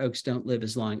reasons that our oaks don't live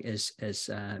as long as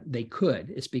they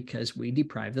could. It's because we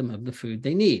deprive them of the food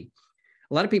they need.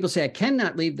 A lot of people say, I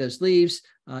cannot leave those leaves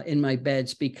in my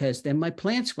beds because then my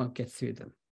plants won't get through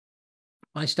them.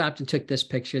 I stopped and took this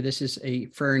picture. This is a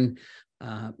fern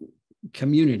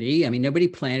community. I mean, nobody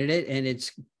planted it, and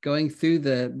it's going through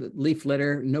the leaf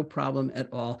litter, no problem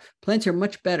at all. Plants are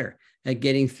much better at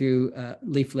getting through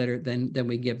leaf litter than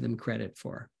we give them credit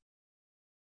for.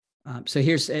 So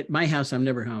here's at my house, I'm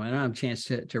never home. I don't have a chance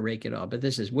to rake it all, but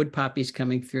this is wood poppies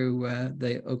coming through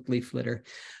the oak leaf litter.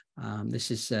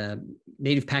 This is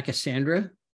native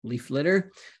Pachysandra leaf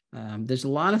litter. There's a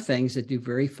lot of things that do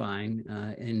very fine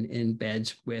in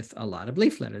beds with a lot of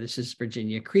leaf litter. This is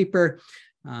Virginia creeper.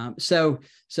 So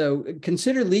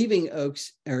consider leaving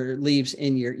oaks or leaves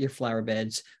in your flower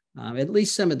beds, at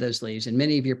least some of those leaves, and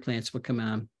many of your plants will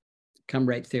come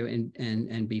right through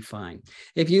and be fine.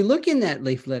 If you look in that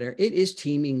leaf litter, it is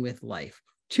teeming with life.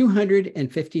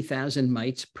 250,000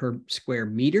 mites per square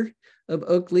meter of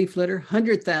oak leaf litter,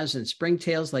 100,000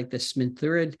 springtails like the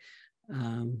Sminthuriid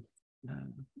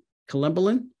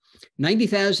columbolin,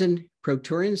 90,000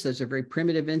 proturans. Those are very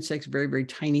primitive insects, very, very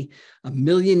tiny, 1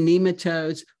 million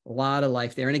nematodes, a lot of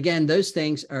life there. And again, those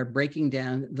things are breaking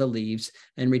down the leaves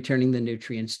and returning the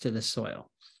nutrients to the soil.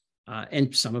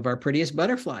 And some of our prettiest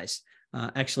butterflies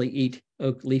actually eat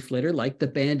oak leaf litter, like the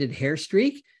banded hair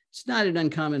streak. It's not an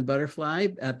uncommon butterfly,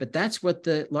 but that's what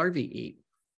the larvae eat.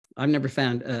 I've never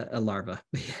found a larva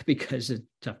because it's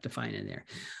tough to find in there.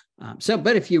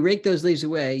 But if you rake those leaves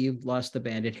away, you've lost the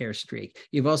banded hair streak.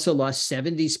 You've also lost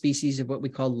 70 species of what we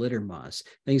call litter moths,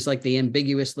 things like the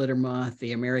ambiguous litter moth,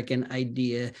 the American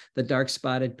idea, the dark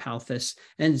spotted palthus,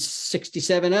 and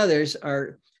 67 others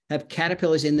have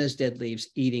caterpillars in those dead leaves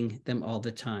eating them all the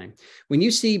time. When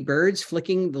you see birds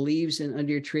flicking the leaves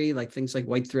under your tree, like things like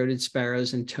white-throated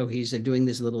sparrows and towhees, they're doing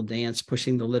this little dance,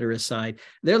 pushing the litter aside.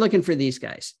 They're looking for these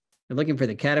guys. They're looking for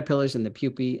the caterpillars and the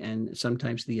pupae and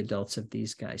sometimes the adults of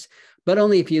these guys, but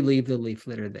only if you leave the leaf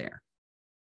litter there.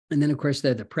 And then, of course,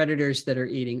 they're the predators that are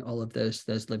eating all of those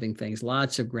living things,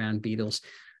 lots of ground beetles,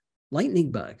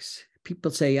 lightning bugs.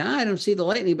 People say, I don't see the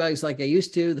lightning bugs like I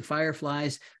used to, the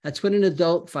fireflies. That's what an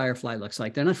adult firefly looks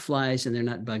like. They're not flies and they're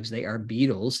not bugs. They are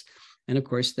beetles. And of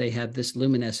course, they have this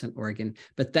luminescent organ.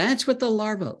 But that's what the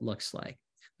larva looks like.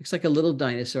 Looks like a little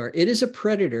dinosaur. It is a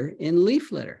predator in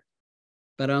leaf litter,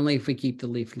 but only if we keep the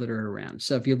leaf litter around.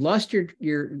 So if you've lost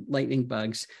your lightning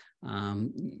bugs,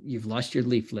 you've lost your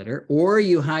leaf litter, or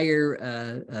you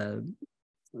hire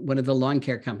one of the lawn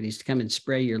care companies to come and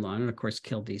spray your lawn and, of course,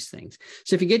 kill these things.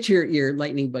 So if you get your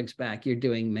lightning bugs back, you're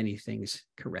doing many things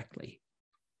correctly.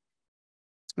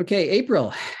 Okay,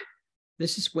 April.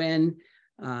 This is when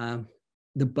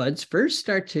the buds first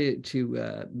start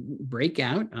to break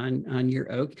out on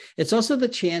your oak. It's also the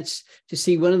chance to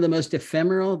see one of the most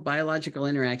ephemeral biological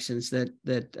interactions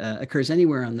that occurs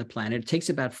anywhere on the planet. It takes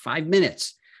about 5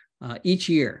 minutes each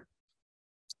year.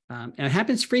 And it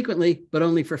happens frequently, but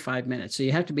only for 5 minutes. So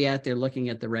you have to be out there looking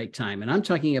at the right time. And I'm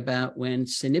talking about when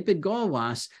synipid gall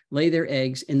wasps lay their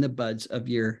eggs in the buds of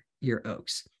your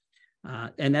oaks.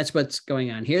 And that's what's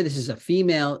going on here. This is a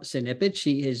female synipid.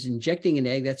 She is injecting an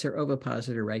egg, that's her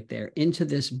ovipositor right there, into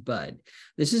this bud.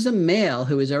 This is a male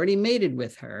who has already mated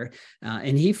with her,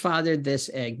 and he fathered this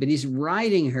egg, but he's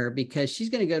riding her because she's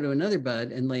going to go to another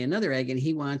bud and lay another egg, and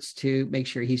he wants to make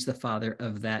sure he's the father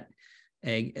of that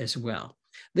egg as well.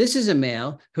 This is a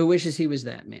male who wishes he was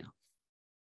that male.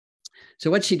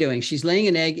 So what's she doing? She's laying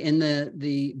an egg in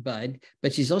the bud,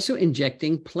 but she's also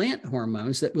injecting plant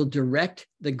hormones that will direct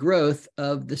the growth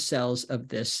of the cells of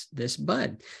this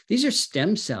bud. These are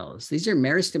stem cells. These are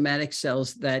meristematic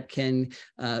cells that can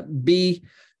be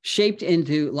shaped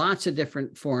into lots of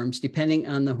different forms depending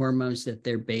on the hormones that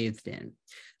they're bathed in.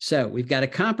 So we've got a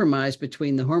compromise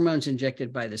between the hormones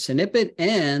injected by the synipid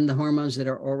and the hormones that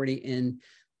are already in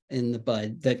the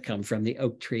bud that come from the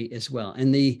oak tree as well.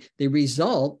 And the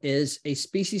result is a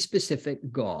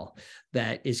species-specific gall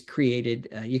that is created.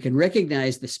 You can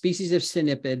recognize the species of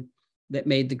synipid that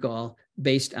made the gall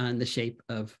based on the shape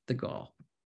of the gall.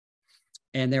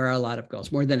 And there are a lot of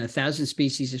galls, more than 1,000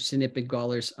 species of synipid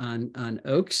gallers on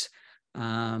oaks.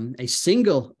 A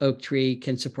single oak tree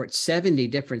can support 70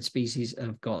 different species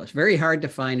of galls. Very hard to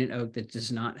find an oak that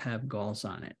does not have galls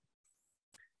on it.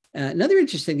 Another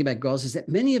interesting thing about galls is that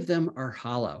many of them are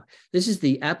hollow. This is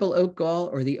the apple oak gall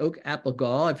or the oak apple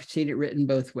gall. I've seen it written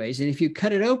both ways. And if you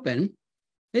cut it open,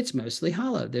 it's mostly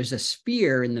hollow. There's a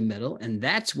sphere in the middle, and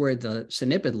that's where the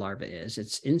synipid larva is.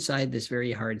 It's inside this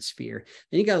very hard sphere.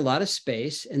 Then you got a lot of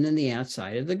space, and then the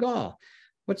outside of the gall.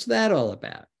 What's that all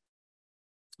about?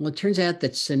 Well, it turns out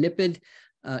that synipid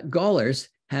gallers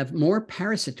have more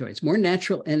parasitoids, more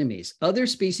natural enemies, other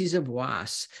species of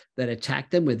wasps that attack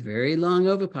them with very long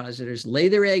ovipositors, lay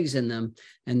their eggs in them,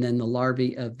 and then the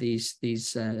larvae of these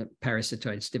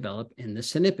parasitoids develop in the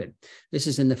synipid. This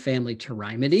is in the family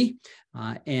Tallamy,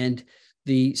 and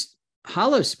the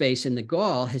hollow space in the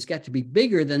gall has got to be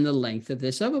bigger than the length of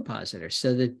this ovipositor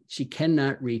so that she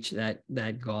cannot reach that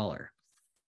galler.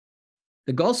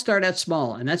 The galls start out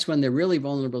small, and that's when they're really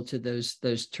vulnerable to those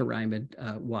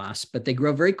pterimid wasps, but they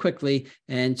grow very quickly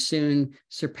and soon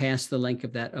surpass the length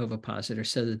of that ovipositor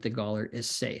so that the galler is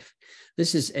safe.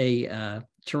 This is a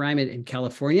pterimid in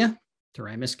California,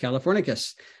 Pterimus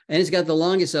californicus, and it's got the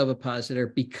longest ovipositor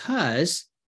because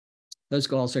those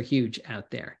galls are huge out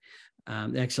there.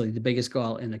 Actually, the biggest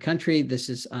gall in the country. This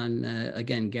is on,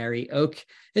 again, Gary oak.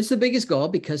 It's the biggest gall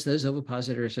because those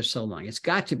ovipositors are so long. It's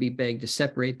got to be big to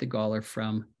separate the galler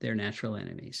from their natural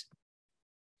enemies.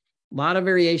 A lot of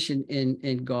variation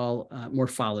in gall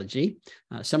morphology.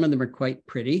 Some of them are quite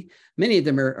pretty. Many of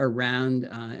them are round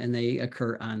and they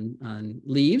occur on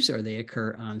leaves or they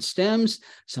occur on stems.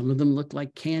 Some of them look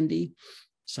like candy.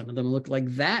 Some of them look like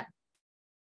that.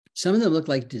 Some of them look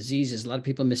like diseases. A lot of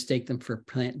people mistake them for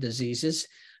plant diseases.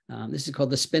 This is called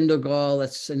the spindle gall.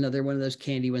 That's another one of those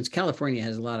candy ones. California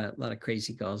has a lot of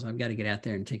crazy galls. I've got to get out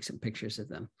there and take some pictures of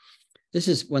them. This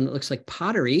is one that looks like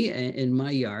pottery in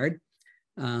my yard.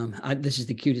 This is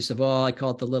the cutest of all. I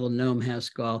call it the little gnome house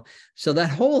gall. So that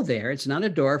hole there, it's not a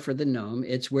door for the gnome.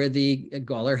 It's where the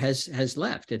galler has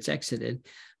left. It's exited,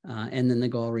 and then the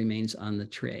gall remains on the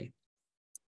tray.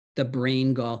 The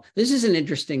brain gall. This is an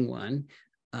interesting one.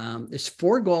 There's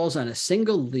 4 galls on a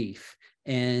single leaf,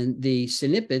 and the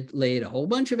synipid laid a whole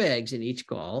bunch of eggs in each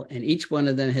gall, and each one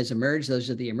of them has emerged. Those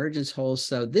are the emergence holes.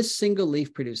 So this single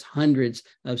leaf produced hundreds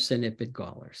of synipid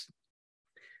gallers.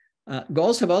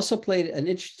 Galls have also played an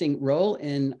interesting role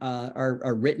in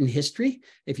our written history.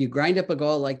 If you grind up a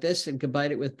gall like this and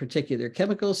combine it with particular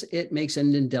chemicals, it makes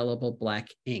an indelible black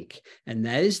ink. And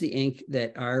that is the ink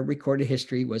that our recorded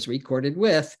history was recorded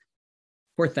with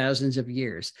for thousands of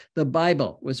years. The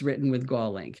Bible was written with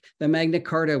gall ink. The Magna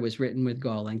Carta was written with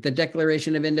gall ink. The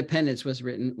Declaration of Independence was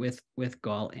written with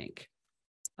gall ink.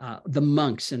 The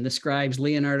monks and the scribes,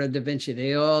 Leonardo da Vinci,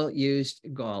 they all used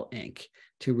gall ink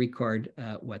to record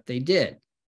what they did.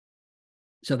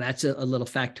 So that's a little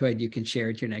factoid you can share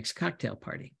at your next cocktail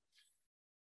party.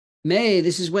 May,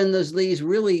 this is when those leaves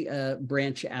really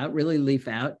branch out, really leaf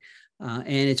out. And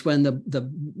it's when the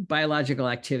biological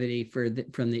activity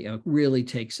from the oak really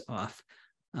takes off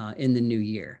in the new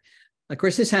year. Of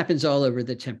course, this happens all over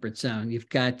the temperate zone. You've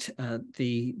got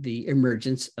the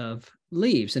emergence of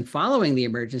leaves, and following the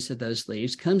emergence of those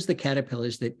leaves comes the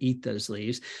caterpillars that eat those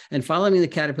leaves. And following the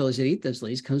caterpillars that eat those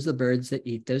leaves comes the birds that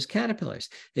eat those caterpillars.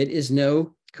 It is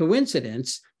no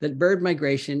coincidence that bird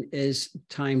migration is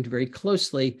timed very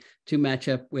closely to match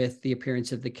up with the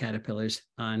appearance of the caterpillars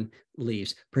on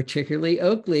leaves, particularly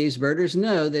oak leaves. Birders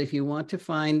know that if you want to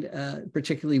find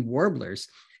particularly warblers,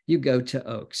 you go to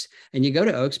oaks. And you go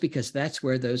to oaks because that's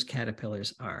where those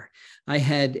caterpillars are. I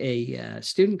had a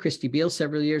student, Christy Beal,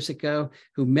 several years ago,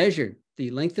 who measured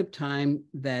the length of time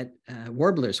that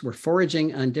warblers were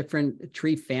foraging on different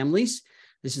tree families.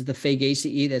 This is the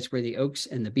Fagaceae. That's where the oaks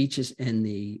and the beeches and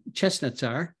the chestnuts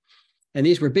are. And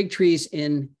these were big trees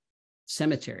in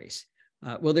cemeteries.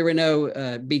 Well, there were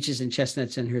no beeches and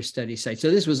chestnuts in her study site.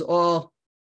 So this was all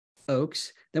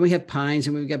oaks. Then we have pines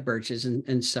and we've got birches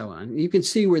and so on. You can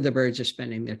see where the birds are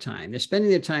spending their time. They're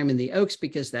spending their time in the oaks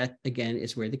because that, again,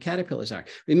 is where the caterpillars are.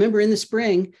 Remember, in the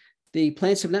spring, the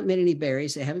plants have not made any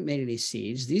berries. They haven't made any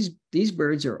seeds. These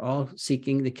birds are all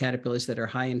seeking the caterpillars that are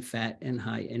high in fat and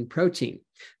high in protein.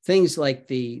 Things like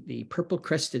the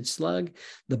purple-crested slug,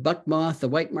 the buck moth, the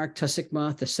white-marked tussock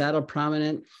moth, the saddle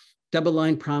prominent,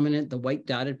 double-line prominent, the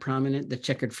white-dotted prominent, the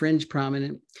checkered fringe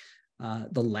prominent,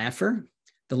 the laugher,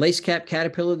 the lace-cap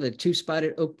caterpillar, the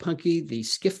two-spotted oak punky, the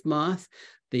skiff moth,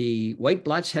 the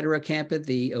white-blotched heterocampa,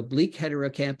 the oblique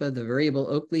heterocampa, the variable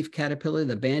oak leaf caterpillar,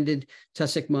 the banded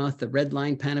tussock moth, the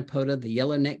red-line panapoda, the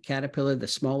yellow-neck caterpillar, the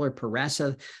smaller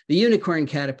parassa, the unicorn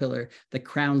caterpillar, the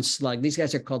crown slug. These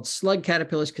guys are called slug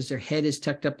caterpillars because their head is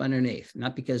tucked up underneath,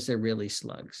 not because they're really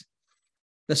slugs.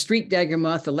 The street dagger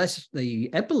moth, the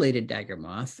epilated dagger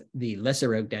moth, the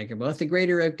lesser oak dagger moth, the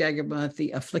greater oak dagger moth,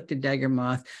 the afflicted dagger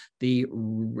moth, the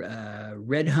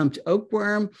red-humped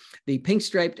oakworm, the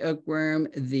pink-striped oakworm,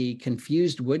 the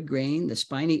confused wood grain, the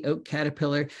spiny oak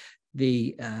caterpillar,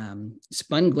 the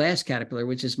spun glass caterpillar,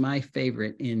 which is my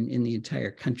favorite in the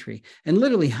entire country. And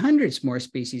literally hundreds more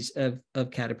species of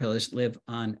caterpillars live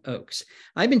on oaks.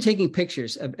 I've been taking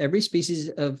pictures of every species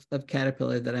of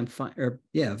caterpillar that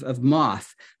of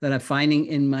moth that I'm finding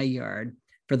in my yard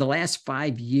for the last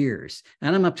 5 years.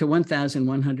 And I'm up to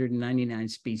 1,199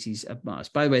 species of moths.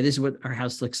 By the way, this is what our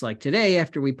house looks like today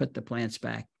after we put the plants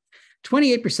back.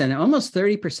 28%, almost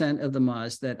 30% of the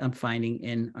moths that I'm finding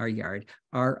in our yard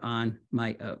are on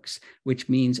my oaks, which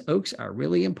means oaks are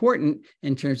really important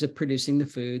in terms of producing the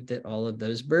food that all of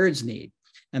those birds need.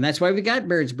 And that's why we got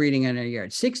birds breeding on our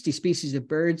yard. 60 species of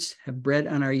birds have bred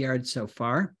on our yard so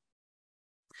far,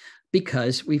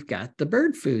 because we've got the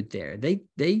bird food there.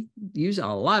 They use a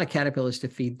lot of caterpillars to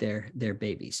feed their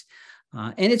babies.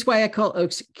 And it's why I call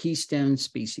oaks keystone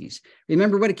species.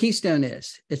 Remember what a keystone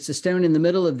is. It's the stone in the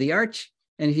middle of the arch.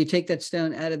 And if you take that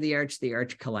stone out of the arch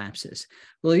collapses.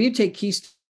 Well, if you take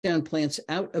keystone plants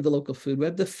out of the local food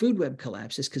web, the food web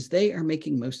collapses because they are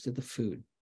making most of the food.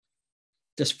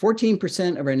 Just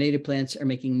 14% of our native plants are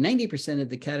making 90% of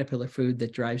the caterpillar food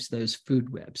that drives those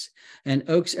food webs. And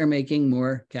oaks are making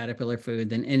more caterpillar food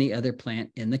than any other plant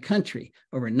in the country.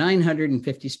 Over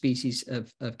 950 species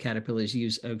of caterpillars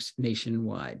use oaks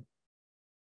nationwide.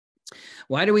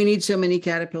 Why do we need so many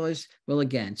caterpillars? Well,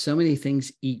 again, so many things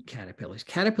eat caterpillars.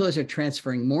 Caterpillars are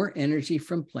transferring more energy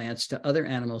from plants to other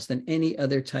animals than any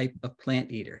other type of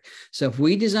plant eater. So if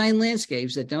we design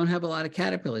landscapes that don't have a lot of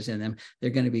caterpillars in them,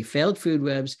 they're going to be failed food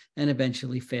webs and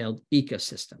eventually failed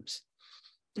ecosystems.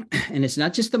 And it's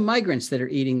not just the migrants that are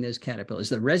eating those caterpillars.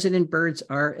 The resident birds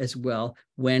are as well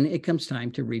when it comes time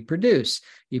to reproduce.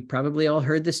 You've probably all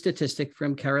heard the statistic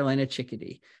from Carolina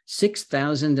chickadee,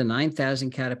 6,000 to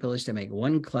 9,000 caterpillars to make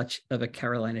one clutch of a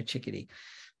Carolina chickadee,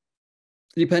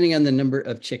 depending on the number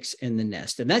of chicks in the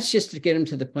nest. And that's just to get them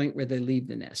to the point where they leave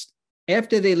the nest.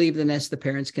 After they leave the nest, the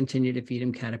parents continue to feed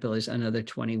them caterpillars another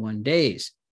 21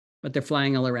 days, but they're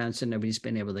flying all around, so nobody's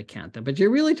been able to count them. But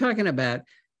you're really talking about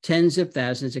tens of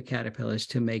thousands of caterpillars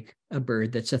to make a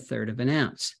bird that's 1/3 of an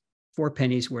ounce, 4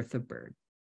 pennies worth of bird.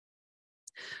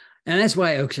 And that's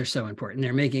why oaks are so important.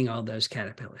 They're making all those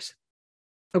caterpillars.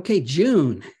 Okay,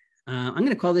 June. I'm going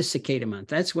to call this cicada month.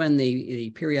 That's when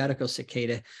the periodical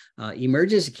cicada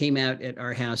emerges. It came out at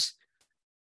our house.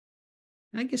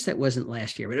 I guess that wasn't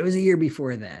last year, but it was a year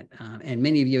before that. And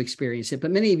many of you experienced it, but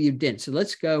many of you didn't. So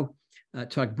let's go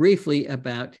talk briefly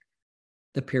about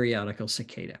the periodical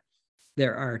cicada.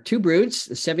 There are 2 broods,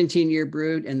 the 17-year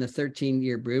brood and the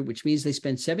 13-year brood, which means they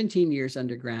spend 17 years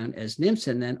underground as nymphs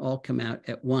and then all come out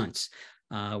at once.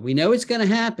 We know it's going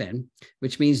to happen,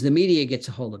 which means the media gets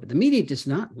a hold of it. The media does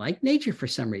not like nature for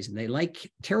some reason. They like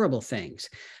terrible things,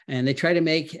 and they try to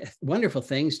make wonderful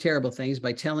things terrible things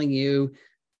by telling you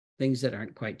things that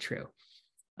aren't quite true.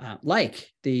 Like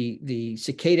the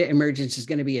cicada emergence is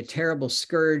going to be a terrible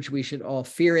scourge. We should all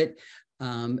fear it.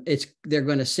 They're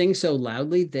going to sing so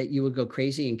loudly that you will go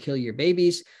crazy and kill your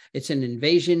babies. It's an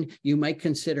invasion. You might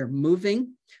consider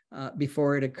moving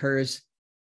before it occurs.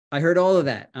 I heard all of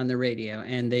that on the radio,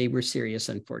 and they were serious,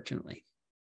 unfortunately.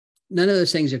 None of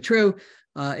those things are true.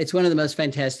 It's one of the most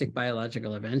fantastic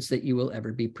biological events that you will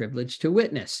ever be privileged to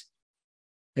witness.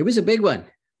 It was a big one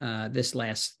this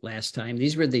last time.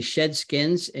 These were the shed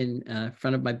skins in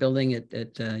front of my building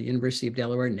at University of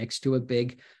Delaware next to a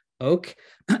big oak.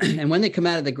 And when they come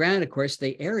out of the ground, of course,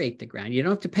 they aerate the ground. You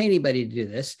don't have to pay anybody to do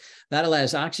this. That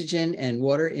allows oxygen and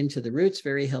water into the roots,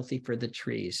 very healthy for the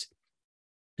trees.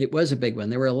 It was a big one.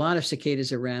 There were a lot of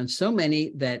cicadas around, so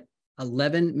many that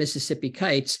 11 Mississippi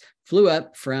kites flew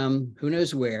up from who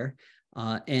knows where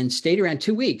and stayed around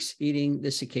 2 weeks eating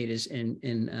the cicadas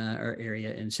in our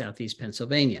area in Southeast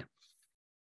Pennsylvania.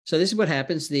 So this is what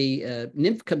happens. The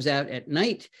nymph comes out at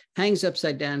night, hangs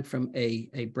upside down from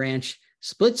a branch,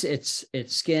 splits its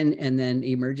skin, and then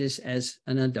emerges as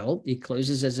an adult. He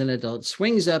closes as an adult,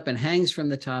 swings up and hangs from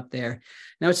the top there.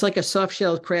 Now it's like a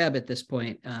soft-shelled crab at this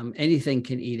point. Anything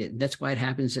can eat it. That's why it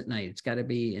happens at night. It's got to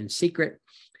be in secret.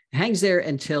 It hangs there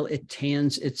until it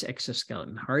tans its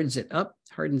exoskeleton, hardens it up.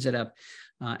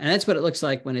 And that's what it looks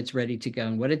like when it's ready to go.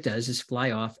 And what it does is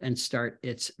fly off and start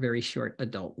its very short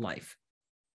adult life.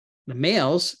 The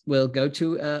males will go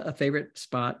to a favorite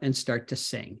spot and start to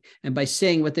sing. And by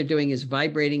sing, what they're doing is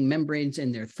vibrating membranes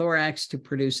in their thorax to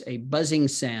produce a buzzing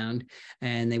sound.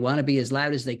 And they want to be as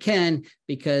loud as they can,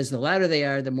 because the louder they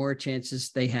are, the more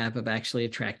chances they have of actually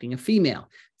attracting a female.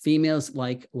 Females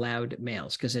like loud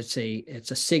males because it's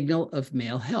a signal of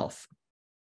male health.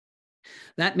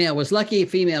 That male was lucky. A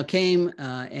female came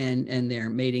and they're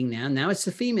mating now. Now it's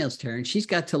the female's turn. She's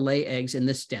got to lay eggs in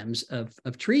the stems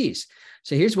of trees.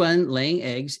 So here's one laying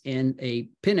eggs in a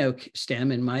pin oak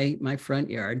stem in my front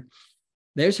yard.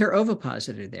 There's her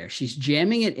ovipositor there. She's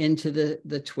jamming it into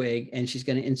the twig, and she's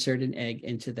going to insert an egg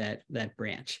into that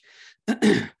branch.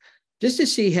 Just to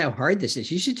see how hard this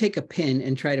is, you should take a pin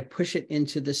and try to push it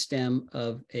into the stem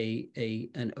of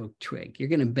an oak twig. You're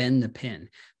going to bend the pin,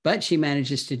 but she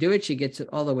manages to do it. She gets it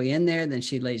all the way in there. Then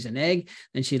she lays an egg.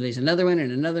 Then she lays another one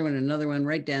and another one and another one,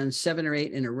 right down 7 or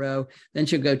 8 in a row. Then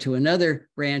she'll go to another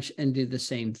branch and do the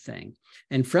same thing.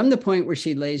 And from the point where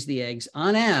she lays the eggs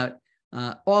on out,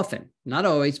 often, not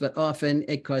always, but often,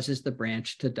 it causes the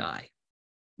branch to die.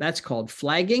 That's called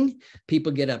flagging.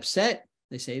 People get upset.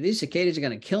 They say, these cicadas are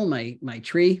going to kill my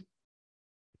tree.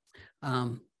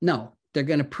 No, they're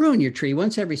going to prune your tree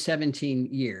once every 17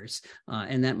 years,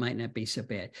 and that might not be so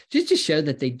bad. Just to show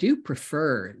that they do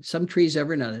prefer some trees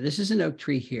over another. This is an oak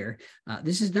tree here.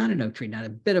 This is not an oak tree, not a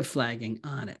bit of flagging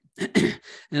on it.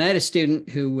 And I had a student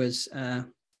who was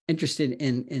interested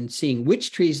in seeing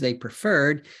which trees they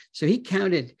preferred. So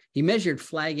he measured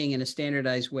flagging in a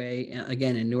standardized way,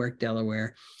 again, in Newark,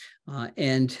 Delaware.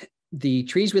 And the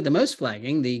trees with the most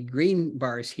flagging, the green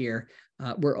bars here,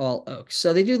 were all oaks.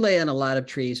 So they do lay on a lot of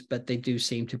trees, but they do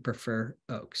seem to prefer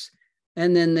oaks.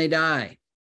 And then they die.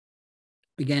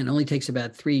 Again, only takes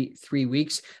about three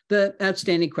weeks. The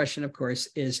outstanding question, of course,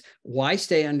 is why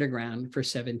stay underground for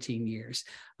 17 years?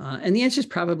 And the answer is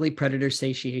probably predator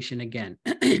satiation again.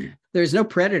 There's no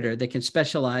predator that can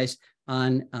specialize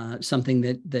on something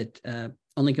that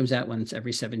only comes out once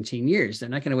every 17 years. They're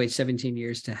not going to wait 17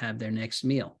 years to have their next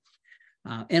meal.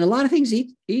 And a lot of things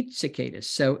eat cicadas.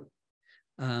 So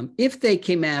if they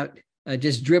came out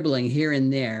just dribbling here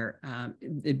and there,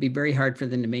 it'd be very hard for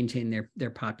them to maintain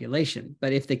their population.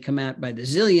 But if they come out by the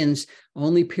zillions,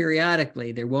 only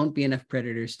periodically, there won't be enough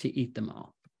predators to eat them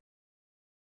all.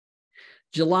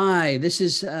 July, this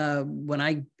is when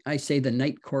I say the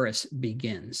night chorus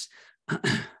begins.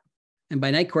 And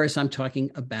by night chorus, I'm talking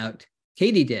about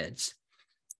katydids.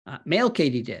 Male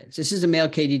katydids. This is a male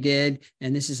katydid,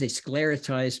 and this is a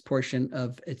sclerotized portion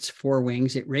of its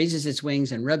forewings. It raises its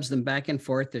wings and rubs them back and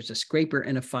forth. There's a scraper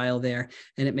and a file there,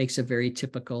 and it makes a very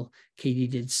typical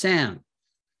katydid sound.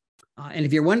 And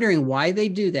if you're wondering why they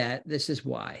do that, this is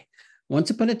why.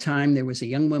 Once upon a time, there was a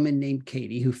young woman named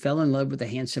Katy who fell in love with a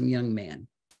handsome young man.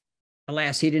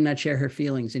 Alas, he did not share her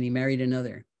feelings, and he married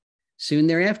another. Soon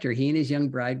thereafter, he and his young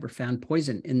bride were found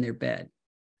poisoned in their bed.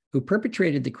 Who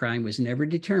perpetrated the crime was never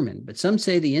determined, but some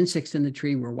say the insects in the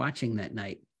tree were watching that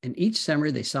night, and each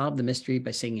summer they solved the mystery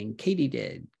by singing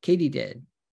katydid, katydid. If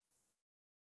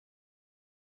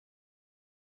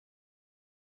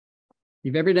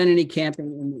you've ever done any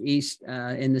camping in the East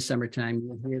in the summertime,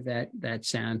 you'll hear that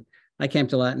sound. I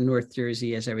camped a lot in North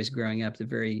Jersey as I was growing up, the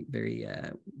very, very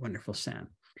wonderful sound.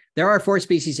 There are 4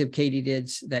 species of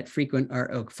katydids that frequent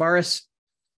our oak forests.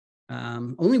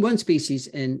 Only one species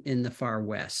in the far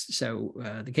west. So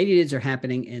the katydids are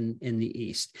happening in the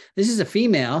east. This is a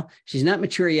female. She's not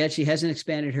mature yet. She hasn't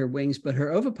expanded her wings, but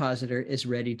her ovipositor is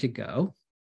ready to go.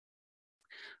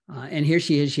 And here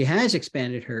she is. She has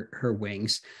expanded her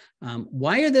wings.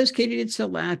 Why are those katydids so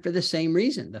loud? For the same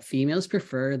reason. The females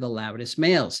prefer the loudest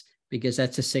males, because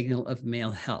that's a signal of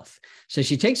male health. So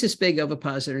she takes this big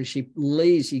ovipositor and she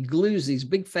glues these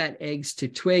big fat eggs to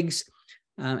twigs.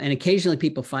 And occasionally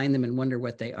people find them and wonder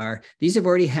what they are. These have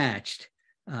already hatched,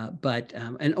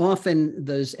 and often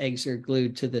those eggs are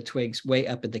glued to the twigs way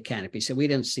up at the canopy, so we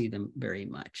don't see them very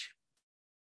much.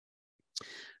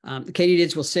 The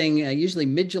katydids will sing usually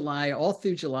mid-July, all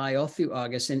through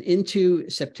August, and into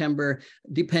September,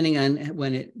 depending on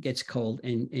when it gets cold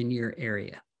in your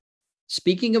area.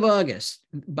 Speaking of August,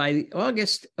 by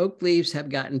August, oak leaves have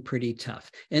gotten pretty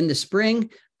tough. In the spring,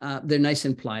 they're nice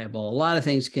and pliable. A lot of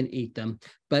things can eat them,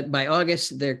 but by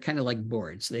August, they're kind of like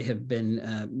boards. They have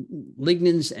been,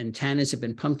 lignins and tannins have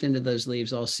been pumped into those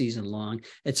leaves all season long.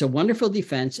 It's a wonderful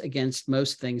defense against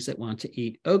most things that want to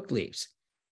eat oak leaves.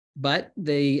 But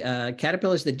the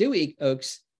caterpillars that do eat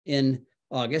oaks in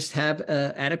August have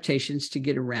adaptations to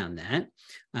get around that.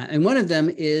 And one of them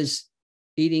is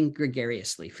feeding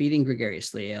gregariously.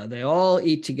 They all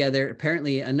eat together.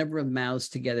 Apparently, a number of mouths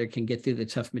together can get through the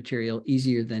tough material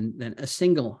easier than a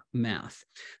single mouth.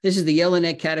 This is the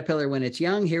yellowneck caterpillar when it's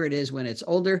young. Here it is when it's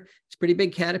older. It's a pretty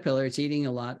big caterpillar. It's eating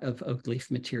a lot of oak leaf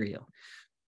material.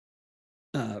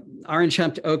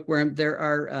 Orange-humped oakworm, there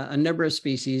are a number of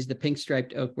species, the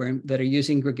pink-striped oakworm, that are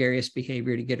using gregarious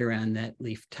behavior to get around that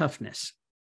leaf toughness.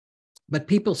 But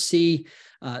people see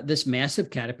this massive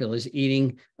caterpillars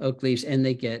eating oak leaves and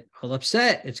they get all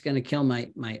upset. It's going to kill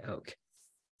my oak.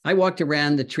 I walked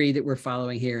around the tree that we're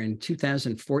following here in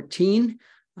 2014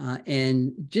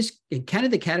 and just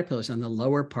counted the caterpillars on the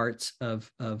lower parts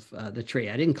of the tree.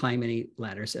 I didn't climb any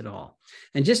ladders at all.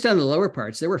 And just on the lower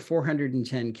parts, there were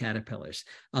 410 caterpillars.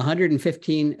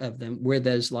 115 of them were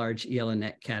those large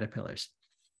yellowneck caterpillars.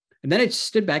 And then I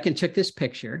stood back and took this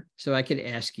picture so I could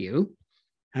ask you,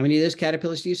 how many of those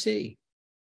caterpillars do you see?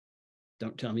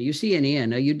 Don't tell me you see any. I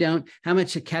know you don't. How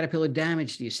much caterpillar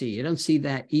damage do you see? You don't see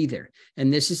that either.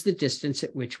 And this is the distance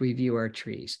at which we view our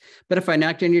trees. But if I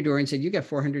knocked on your door and said, you got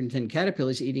 410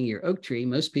 caterpillars eating your oak tree,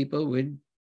 most people would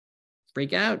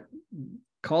freak out,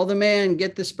 call the man,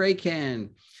 get the spray can,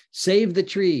 save the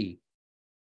tree.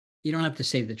 You don't have to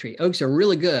save the tree. Oaks are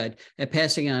really good at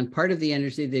passing on part of the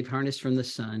energy they've harnessed from the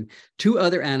sun to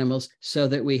other animals so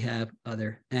that we have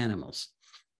other animals.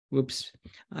 Whoops.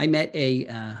 I met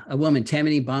a woman,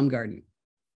 Tammany Baumgarten,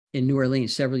 in New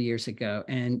Orleans several years ago,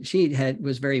 and she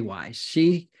was very wise.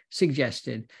 She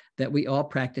suggested that we all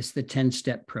practice the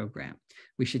 10-step program.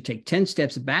 We should take 10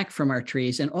 steps back from our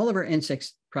trees and all of our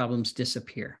insect problems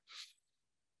disappear.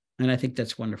 And I think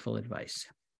that's wonderful advice.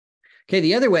 Okay,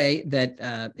 the other way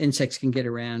that insects can get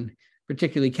around,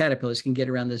 particularly caterpillars, can get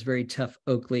around those very tough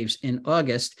oak leaves in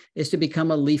August is to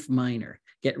become a leaf miner.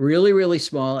 Get really, really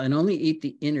small and only eat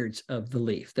the innards of the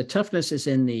leaf. The toughness is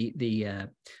in the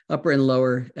upper and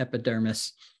lower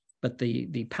epidermis, but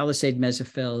the palisade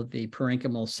mesophyll, the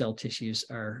parenchymal cell tissues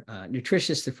are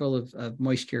nutritious. They're full of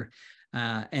moisture,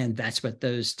 and that's what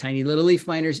those tiny little leaf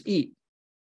miners eat.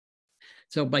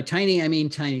 So by tiny, I mean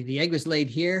tiny. The egg was laid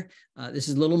here. This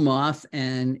is a little moth,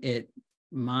 and it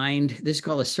mined. This is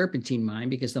called a serpentine mine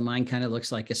because the mine kind of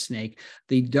looks like a snake.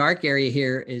 The dark area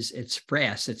here is its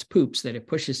frass, its poops that it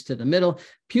pushes to the middle,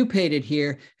 pupated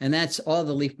here, and that's all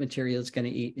the leaf material it's going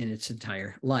to eat in its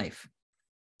entire life.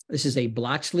 This is a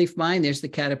blotch leaf mine. There's the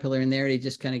caterpillar in there. It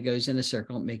just kind of goes in a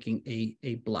circle, making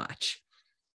a blotch.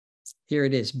 Here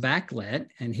it is backlit,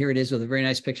 and here it is with a very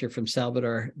nice picture from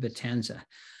Salvador Vitanza.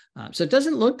 So it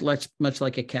doesn't look much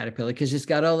like a caterpillar because it's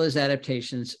got all those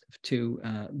adaptations to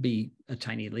be a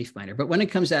tiny leaf miner. But when it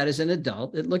comes out as an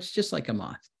adult, it looks just like a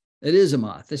moth. It is a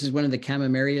moth. This is one of the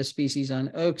Chamaemeria species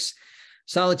on oaks.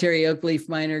 Solitary oak leaf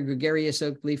miner, gregarious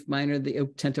oak leaf miner, the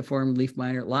oak tentiform leaf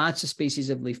miner, lots of species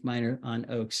of leaf miner on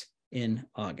oaks in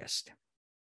August.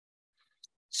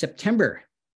 September,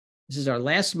 this is our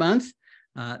last month.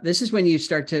 This is when you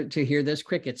start to hear those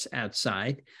crickets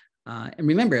outside. And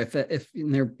remember, if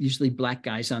and they're usually black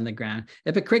guys on the ground,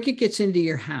 if a cricket gets into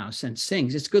your house and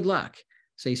sings, it's good luck.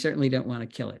 So you certainly don't want to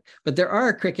kill it. But there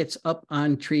are crickets up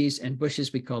on trees and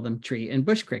bushes. We call them tree and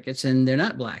bush crickets, and they're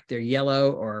not black. They're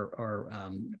yellow or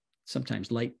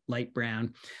sometimes light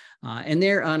brown. And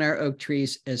they're on our oak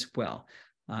trees as well.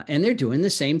 And they're doing the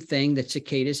same thing that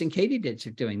cicadas and katydids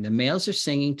are doing. The males are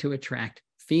singing to attract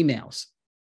females.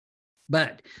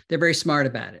 But they're very smart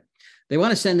about it. They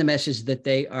want to send the message that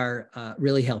they are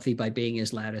really healthy by being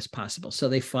as loud as possible. So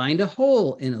they find a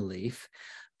hole in a leaf,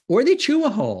 or they chew a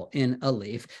hole in a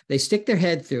leaf. They stick their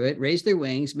head through it, raise their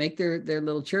wings, make their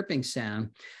little chirping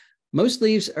sound. Most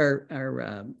leaves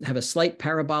have a slight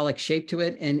parabolic shape to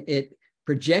it, and it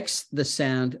projects the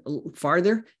sound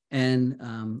farther and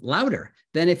louder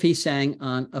than if he sang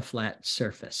on a flat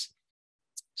surface.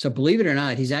 So believe it or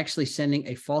not, he's actually sending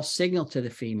a false signal to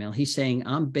the female. He's saying,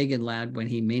 I'm big and loud when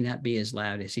he may not be as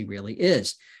loud as he really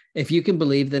is. If you can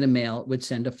believe that a male would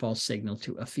send a false signal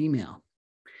to a female.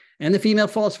 And the female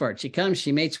falls for it. She comes,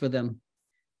 she mates with him,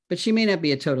 but she may not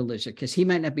be a total loser because he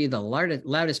might not be the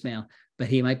loudest male, but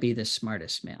he might be the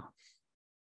smartest male.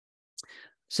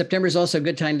 September is also a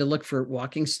good time to look for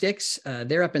walking sticks.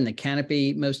 They're up in the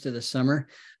canopy most of the summer.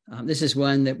 This is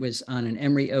one that was on an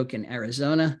emery oak in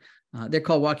Arizona. They're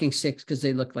called walking sticks because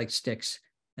they look like sticks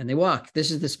and they walk. This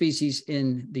is the species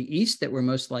in the east that we're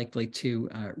most likely to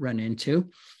run into.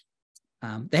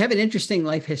 They have an interesting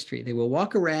life history. They will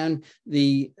walk around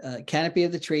the canopy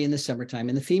of the tree in the summertime,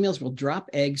 and the females will drop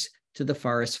eggs to the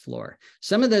forest floor.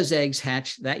 Some of those eggs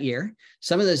hatch that year.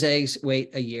 Some of those eggs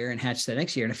wait a year and hatch the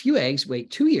next year. And a few eggs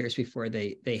wait 2 years before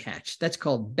they hatch. That's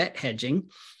called bet hedging.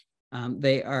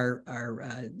 They are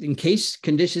in case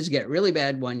conditions get really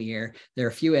bad one year, there are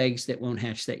a few eggs that won't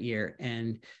hatch that year,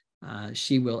 and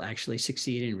she will actually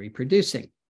succeed in reproducing.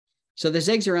 So those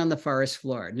eggs are on the forest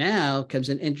floor. Now comes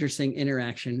an interesting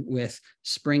interaction with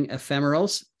spring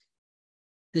ephemerals.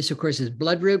 This, of course, is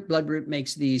bloodroot. Bloodroot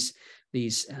makes these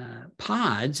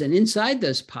pods, and inside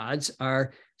those pods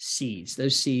are seeds.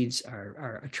 Those seeds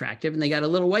are attractive, and they got a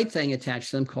little white thing attached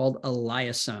to them called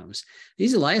elaiosomes.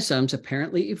 These elaiosomes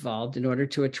apparently evolved in order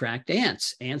to attract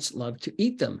ants. Ants love to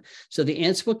eat them. So the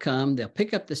ants will come, they'll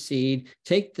pick up the seed,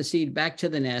 take the seed back to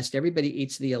the nest. Everybody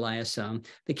eats the elaiosom.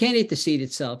 They can't eat the seed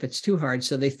itself. It's too hard,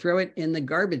 so they throw it in the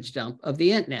garbage dump of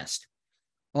the ant nest.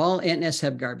 All ant nests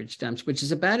have garbage dumps, which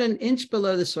is about an inch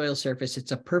below the soil surface.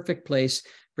 It's a perfect place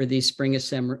for these spring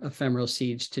ephemeral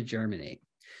seeds to germinate.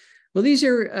 Well, these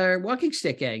are walking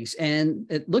stick eggs, and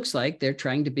it looks like they're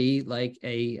trying to be like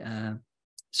a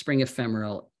spring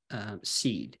ephemeral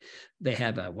seed. They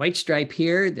have a white stripe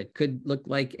here that could look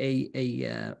like a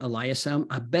lysosome.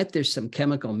 I bet there's some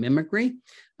chemical mimicry,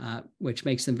 which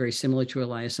makes them very similar to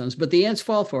lyosomes, but the ants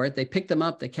fall for it. They pick them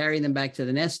up, they carry them back to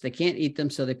the nest. They can't eat them,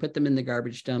 so they put them in the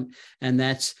garbage dump, and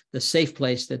that's the safe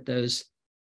place that those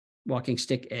walking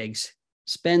stick eggs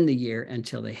spend the year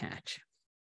until they hatch.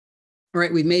 All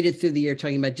right, we've made it through the year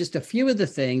talking about just a few of the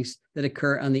things that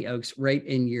occur on the oaks right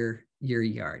in your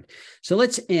yard. So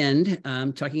let's end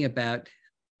talking about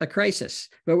a crisis,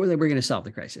 but we're going to solve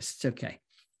the crisis. It's okay.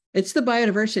 It's the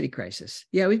biodiversity crisis.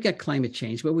 Yeah, we've got climate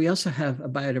change, but we also have a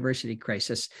biodiversity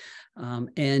crisis.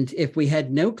 And if we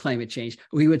had no climate change,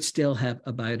 we would still have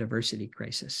a biodiversity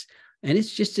crisis. And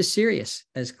it's just as serious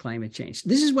as climate change.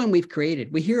 This is one we've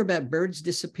created. We hear about birds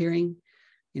disappearing.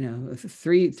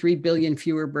 3 billion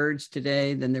fewer birds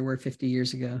today than there were 50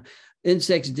 years ago.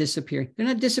 Insects disappearing. They're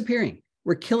not disappearing.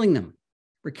 We're killing them.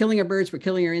 We're killing our birds. We're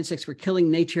killing our insects. We're killing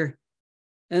nature.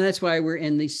 And that's why we're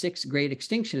in the 6th great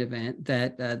extinction event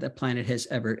that the planet has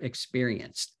ever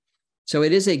experienced. So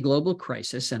it is a global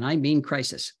crisis, and I mean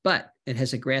crisis, but it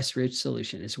has a grassroots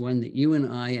solution. It's one that you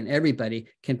and I and everybody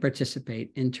can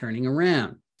participate in turning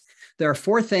around. There are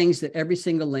 4 things that every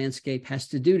single landscape has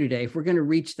to do today if we're going to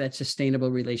reach that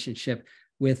sustainable relationship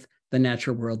with the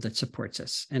natural world that supports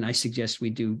us. And I suggest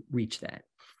we do reach that.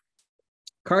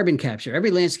 Carbon capture. Every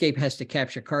landscape has to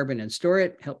capture carbon and store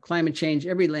it, help climate change.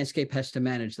 Every landscape has to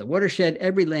manage the watershed.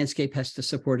 Every landscape has to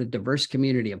support a diverse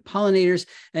community of pollinators.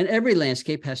 And every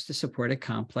landscape has to support a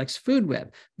complex food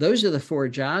web. Those are the 4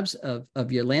 jobs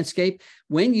of your landscape.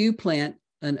 When you plant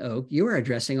an oak, you are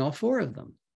addressing all 4 of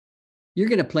them. You're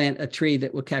going to plant a tree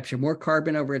that will capture more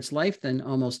carbon over its life than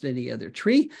almost any other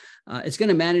tree. It's going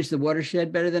to manage the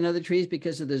watershed better than other trees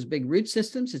because of those big root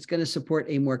systems. It's going to support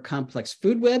a more complex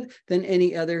food web than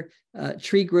any other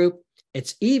tree group.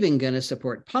 It's even going to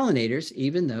support pollinators,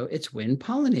 even though it's wind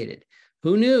pollinated.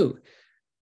 Who knew?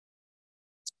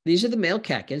 These are the male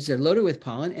catkins. They're loaded with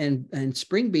pollen, and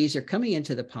spring bees are coming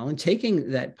into the pollen,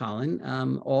 taking that pollen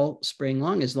all spring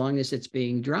long as it's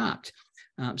being dropped.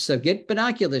 So get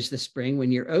binoculars this spring.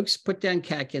 When your oaks put down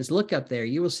catkins, look up there.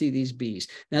 You will see these bees.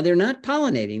 Now, they're not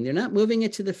pollinating. They're not moving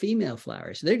it to the female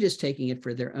flowers. They're just taking it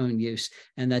for their own use.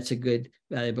 And that's a good,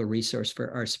 valuable resource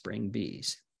for our spring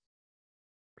bees.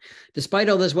 Despite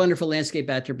all those wonderful landscape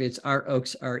attributes, our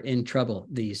oaks are in trouble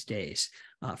these days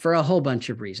for a whole bunch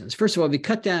of reasons. First of all, we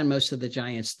cut down most of the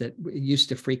giants that used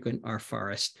to frequent our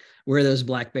forest, where those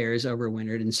black bears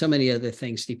overwintered, and so many other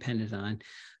things depended on.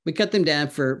 We cut them down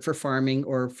for farming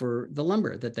or for the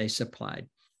lumber that they supplied.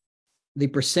 The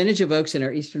percentage of oaks in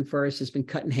our eastern forests has been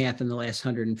cut in half in the last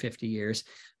 150 years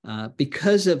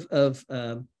because of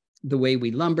the way we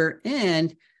lumber,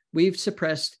 and we've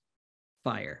suppressed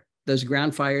fire. Those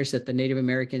ground fires that the Native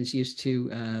Americans used to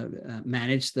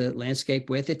manage the landscape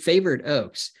with, it favored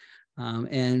oaks.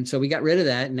 And so we got rid of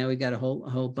that, and now we've got a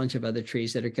whole bunch of other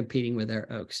trees that are competing with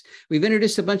our oaks. We've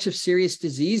introduced a bunch of serious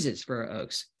diseases for our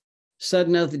oaks.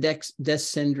 Sudden oak death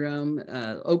syndrome,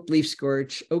 oak leaf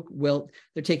scorch, oak wilt.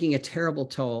 They're taking a terrible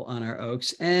toll on our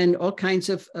oaks, and all kinds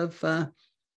of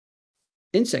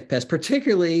insect pests,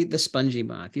 particularly the spongy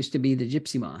moth, used to be the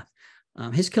gypsy moth,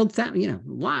 has killed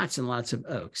lots and lots of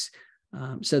oaks.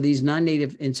 So these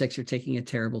non-native insects are taking a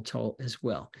terrible toll as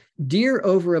well. Deer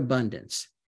overabundance.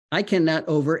 I cannot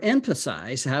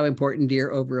overemphasize how important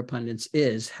deer overabundance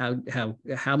is, how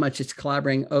much it's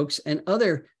clobbering oaks and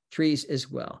other trees as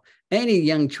well. Any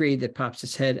young tree that pops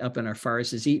its head up in our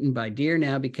forest is eaten by deer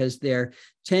now because they're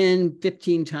 10,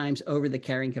 15 times over the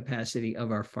carrying capacity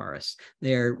of our forests.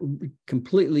 They're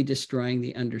completely destroying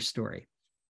the understory.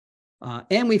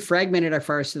 And we fragmented our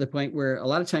forests to the point where a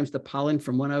lot of times the pollen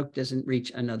from one oak doesn't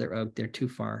reach another oak. They're too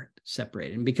far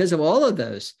separated. And because of all of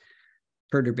those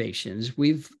perturbations,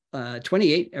 we've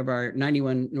 28 of our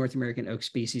 91 North American oak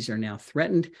species are now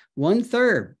threatened.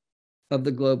 1/3 of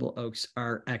the global oaks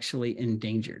are actually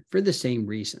endangered for the same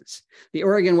reasons. The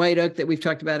Oregon white oak that we've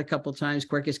talked about a couple of times,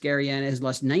 Quercus garryana, has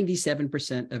lost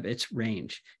 97% of its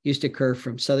range. Used to occur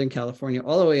from Southern California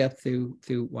all the way up through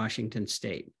Washington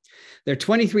state. There are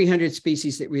 2,300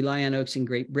 species that rely on oaks in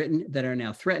Great Britain that are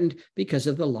now threatened because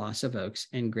of the loss of oaks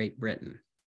in Great Britain.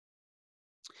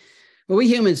 Well, we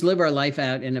humans live our life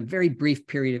out in a very brief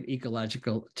period of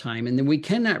ecological time, and then we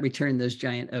cannot return those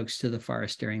giant oaks to the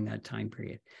forest during that time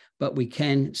period, but we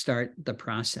can start the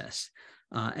process.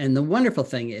 And the wonderful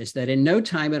thing is that in no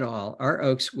time at all, our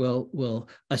oaks will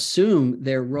assume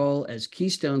their role as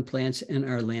keystone plants in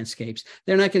our landscapes.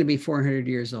 They're not going to be 400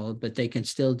 years old, but they can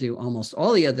still do almost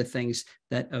all the other things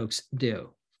that oaks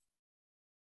do.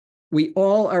 We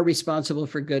all are responsible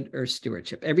for good earth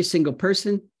stewardship. Every single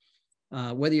person,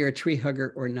 whether you're a tree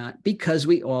hugger or not, because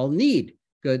we all need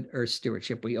good earth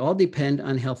stewardship. We all depend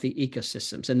on healthy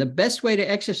ecosystems. And the best way to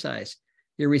exercise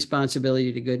your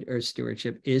responsibility to good earth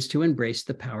stewardship is to embrace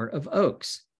the power of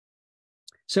oaks.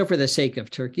 So for the sake of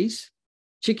turkeys,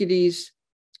 chickadees,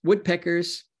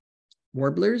 woodpeckers,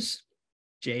 warblers,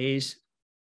 jays,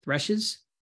 thrushes,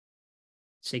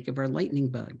 sake of our lightning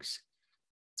bugs,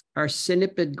 our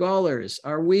cynniped gallers,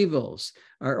 our weevils,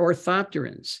 our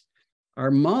orthopterans,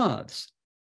 our moths,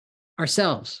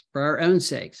 ourselves, for our own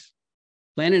sakes,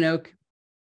 plant an oak,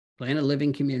 plant a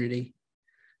living community,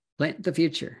 plant the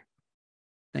future.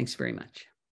 Thanks very much.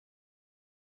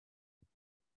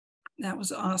 That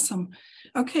was awesome.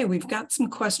 Okay, we've got some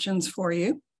questions for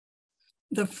you.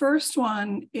 The first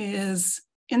one is,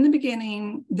 in the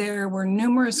beginning, there were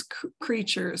numerous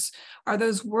creatures. Are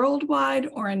those worldwide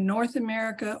or in North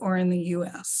America or in the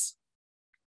US?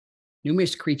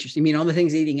 Numerous creatures. You mean all the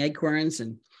things eating acorns?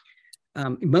 And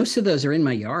most of those are in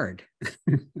my yard.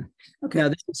 Okay. Now,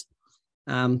 this is,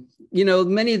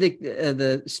 many of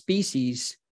the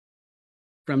species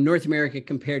from North America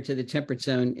compared to the temperate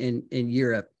zone in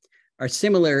Europe are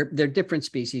similar. They're different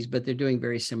species, but they're doing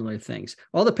very similar things.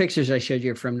 All the pictures I showed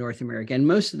you are from North America, and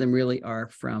most of them really are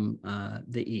from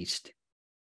the East.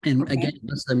 And okay, again,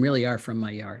 most of them really are from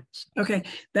my yards. Okay,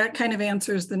 that kind of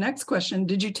answers the next question.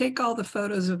 Did you take all the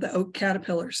photos of the oak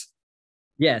caterpillars?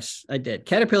 Yes, I did.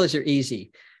 Caterpillars are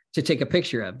easy to take a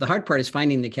picture of. The hard part is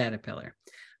finding the caterpillar.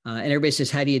 And everybody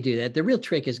says, how do you do that? The real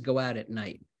trick is go out at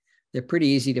night. They're pretty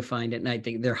easy to find at night.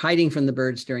 They're hiding from the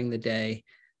birds during the day.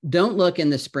 Don't look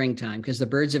in the springtime because the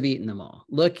birds have eaten them all.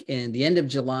 Look in the end of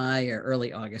July or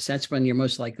early August. That's when you're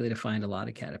most likely to find a lot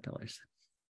of caterpillars.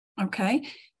 Okay.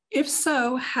 If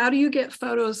so, how do you get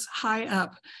photos high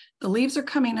up? The leaves are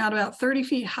coming out about 30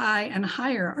 feet high and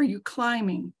higher. Are you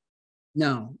climbing?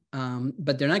 No,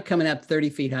 but they're not coming up 30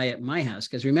 feet high at my house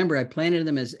because remember, I planted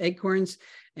them as acorns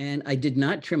and I did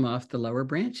not trim off the lower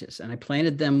branches. And I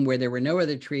planted them where there were no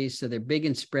other trees, so they're big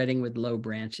and spreading with low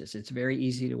branches. It's very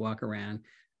easy to walk around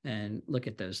and look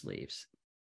at those leaves.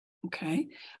 Okay.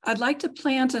 I'd like to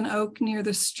plant an oak near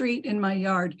the street in my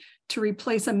yard to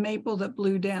replace a maple that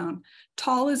blew down.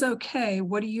 Tall is okay.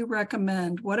 What do you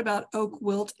recommend? What about oak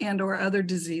wilt and or other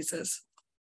diseases?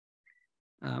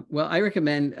 Well, I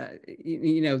recommend,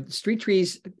 street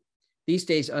trees these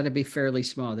days ought to be fairly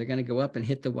small. They're going to go up and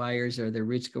hit the wires or their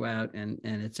roots go out and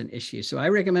it's an issue. So I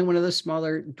recommend one of those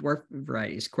smaller dwarf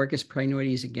varieties. Quercus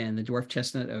praenoides, again, the dwarf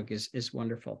chestnut oak is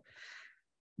wonderful.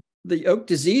 The oak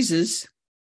diseases,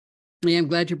 yeah, I'm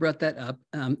glad you brought that up.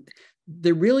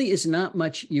 There really is not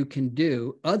much you can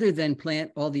do other than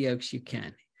plant all the oaks you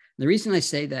can. The reason I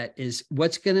say that is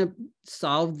what's going to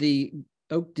solve the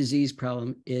oak disease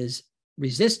problem is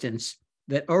resistance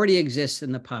that already exists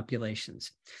in the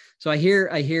populations. So I hear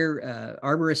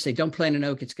arborists say, don't plant an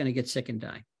oak, it's going to get sick and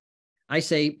die. I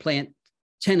say plant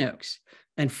 10 oaks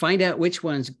and find out which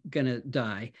one's going to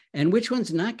die and which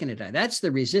one's not going to die. That's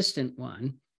the resistant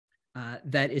one.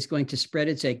 That is going to spread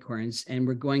its acorns, and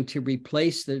we're going to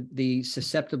replace the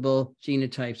susceptible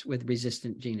genotypes with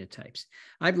resistant genotypes.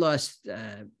 I've lost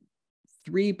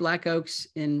 3 black oaks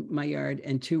in my yard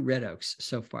and 2 red oaks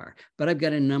so far, but I've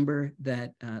got a number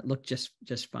that look just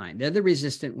fine. They're the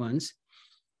resistant ones,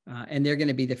 and they're going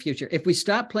to be the future. If we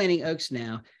stop planting oaks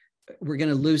now, we're going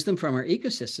to lose them from our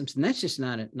ecosystems, and that's just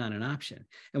not an option.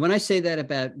 And when I say that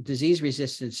about disease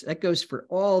resistance, that goes for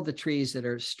all the trees that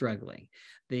are struggling.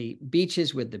 The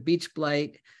beeches with the beech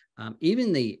blight,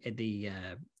 even the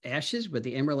ashes with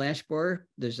the emerald ash borer.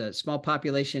 There's a small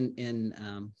population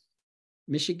in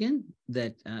Michigan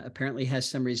that apparently has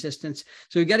some resistance.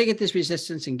 So we've got to get this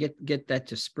resistance and get that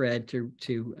to spread to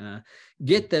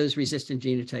get those resistant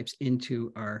genotypes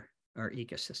into our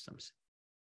ecosystems.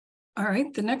 All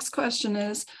right, the next question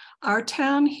is, our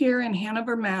town here in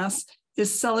Hanover, Mass.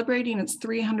 is celebrating its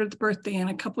 300th birthday in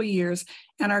a couple of years,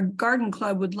 and our garden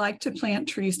club would like to plant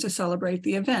trees to celebrate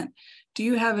the event. Do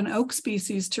you have an oak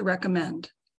species to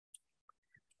recommend?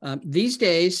 These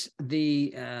days,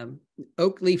 the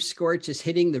oak leaf scorch is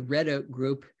hitting the red oak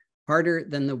group harder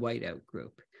than the white oak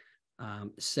group.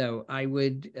 So I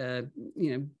would,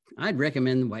 I'd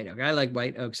recommend the white oak. I like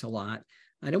white oaks a lot.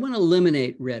 I don't want to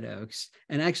eliminate red oaks.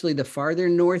 And actually, the farther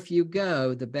north you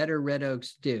go, the better red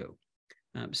oaks do.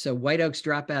 So white oaks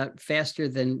drop out faster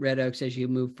than red oaks as you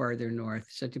move farther north.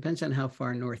 So it depends on how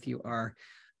far north you are.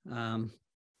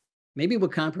 Maybe we'll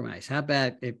compromise. How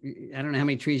about, I don't know how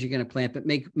many trees you're going to plant, but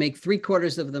make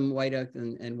 3/4 of them white oak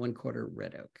and 1/4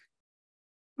 red oak.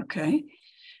 Okay.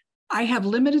 I have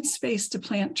limited space to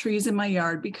plant trees in my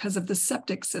yard because of the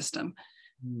septic system.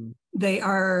 Mm.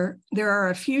 There are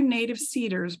a few native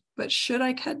cedars, but should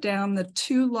I cut down the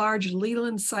 2 large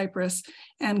Leland cypress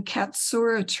and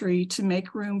katsura tree to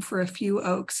make room for a few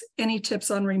oaks? Any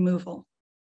tips on removal?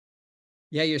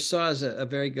 Yeah, your saw is a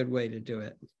very good way to do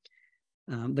it.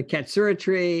 The katsura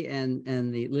tree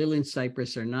and the Leland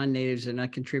cypress are non-natives. They're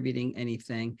not contributing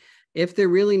anything. If they're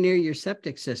really near your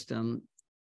septic system,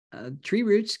 tree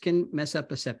roots can mess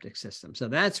up a septic system. So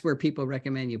that's where people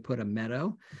recommend you put a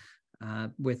meadow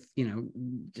with,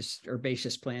 just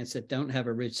herbaceous plants that don't have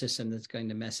a root system that's going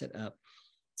to mess it up.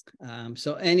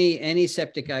 So any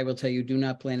septic guy will tell you, do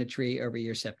not plant a tree over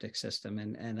your septic system.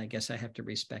 And I guess I have to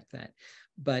respect that.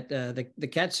 But the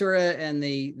katsura and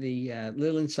the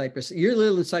Leland cypress, your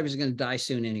Leland cypress is going to die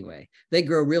soon anyway. They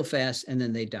grow real fast and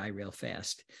then they die real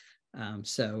fast.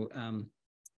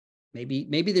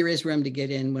 Maybe there is room to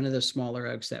get in one of those smaller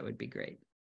oaks. That would be great.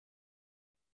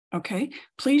 Okay.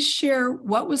 Please share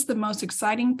what was the most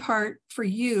exciting part for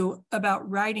you about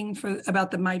writing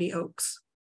about the mighty oaks?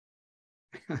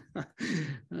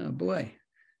 Oh boy,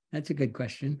 that's a good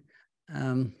question.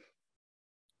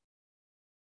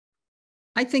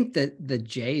 I think that the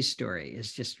Jay story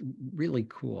is just really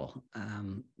cool.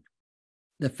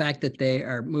 The fact that they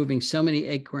are moving so many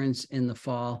acorns in the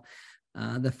fall,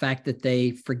 the fact that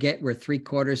they forget where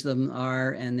 3/4 of them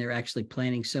are and they're actually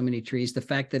planting so many trees, the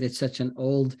fact that it's such an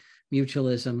old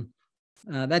mutualism,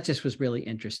 that just was really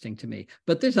interesting to me.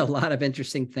 But there's a lot of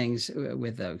interesting things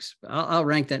with oaks. I'll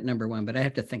rank that number 1, but I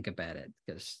have to think about it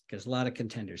because a lot of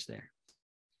contenders there.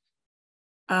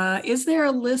 Is there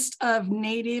a list of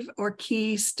native or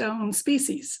keystone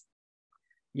species?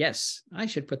 Yes, I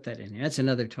should put that in here. That's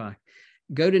another talk.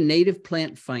 Go to Native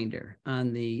Plant Finder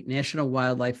on the National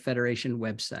Wildlife Federation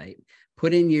website,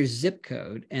 put in your zip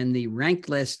code, and the ranked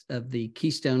list of the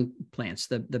keystone plants,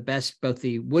 the best, both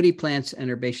the woody plants and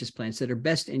herbaceous plants that are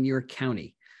best in your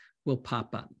county will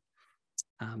pop up.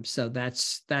 So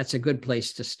that's a good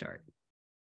place to start.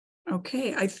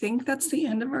 Okay, I think that's the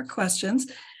end of our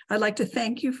questions. I'd like to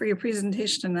thank you for your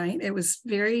presentation tonight. It was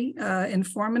very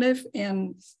informative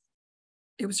and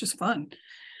it was just fun.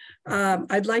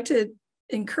 I'd like to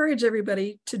encourage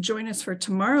everybody to join us for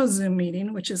tomorrow's Zoom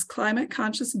meeting, which is Climate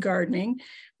Conscious Gardening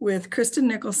with Kristen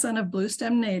Nicholson of Blue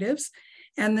Stem Natives.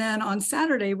 And then on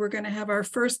Saturday, we're going to have our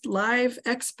first live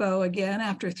expo again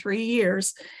after 3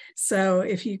 years. So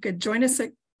if you could join us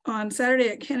on Saturday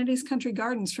at Kennedy's Country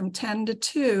Gardens from 10 to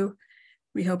 2,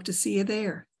 we hope to see you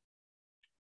there.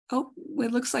 Oh,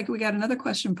 it looks like we got another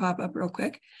question pop up real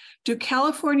quick. Do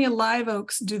California live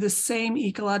oaks do the same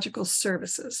ecological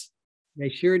services? They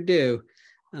sure do.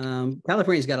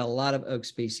 California's got a lot of oak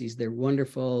species. They're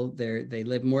wonderful. They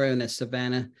live more in a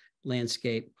savanna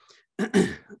landscape.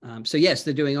 So yes,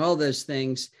 they're doing all those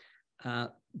things.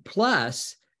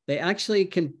 Plus, they actually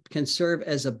can serve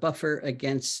as a buffer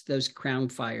against those crown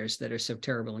fires that are so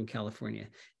terrible in California.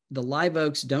 The live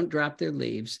oaks don't drop their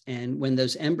leaves, and when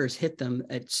those embers hit them,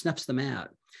 it snuffs them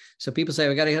out. So people say,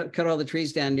 we got to cut all the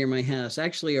trees down near my house.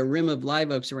 Actually, a rim of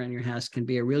live oaks around your house can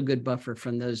be a real good buffer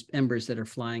from those embers that are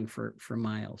flying for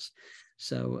miles.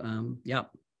 So, yeah,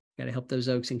 got to help those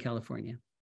oaks in California.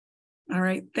 All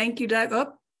right. Thank you, Doug.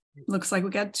 Oh, looks like we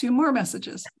got 2 more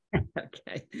messages.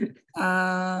 Okay.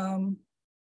 Are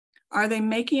they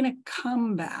making a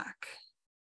comeback?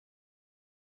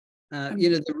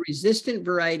 The resistant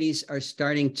varieties are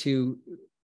starting to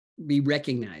be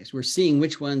recognized. We're seeing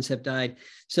which ones have died.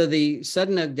 So the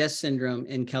sudden oak death syndrome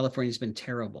in California has been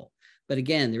terrible. But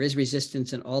again, there is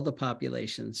resistance in all the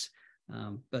populations,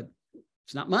 but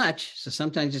it's not much. So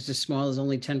sometimes it's as small as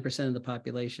only 10% of the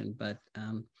population. But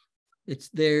it's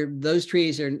there. Those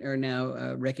trees are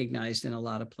now recognized in a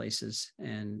lot of places,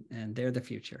 and they're the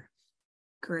future.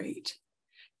 Great.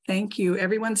 Thank you.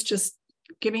 Everyone's just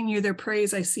giving you their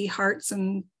praise. I see hearts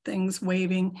and things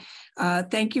waving.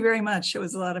 Thank you very much. It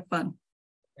was a lot of fun.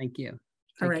 Thank you.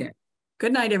 All right.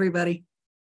 Good night, everybody.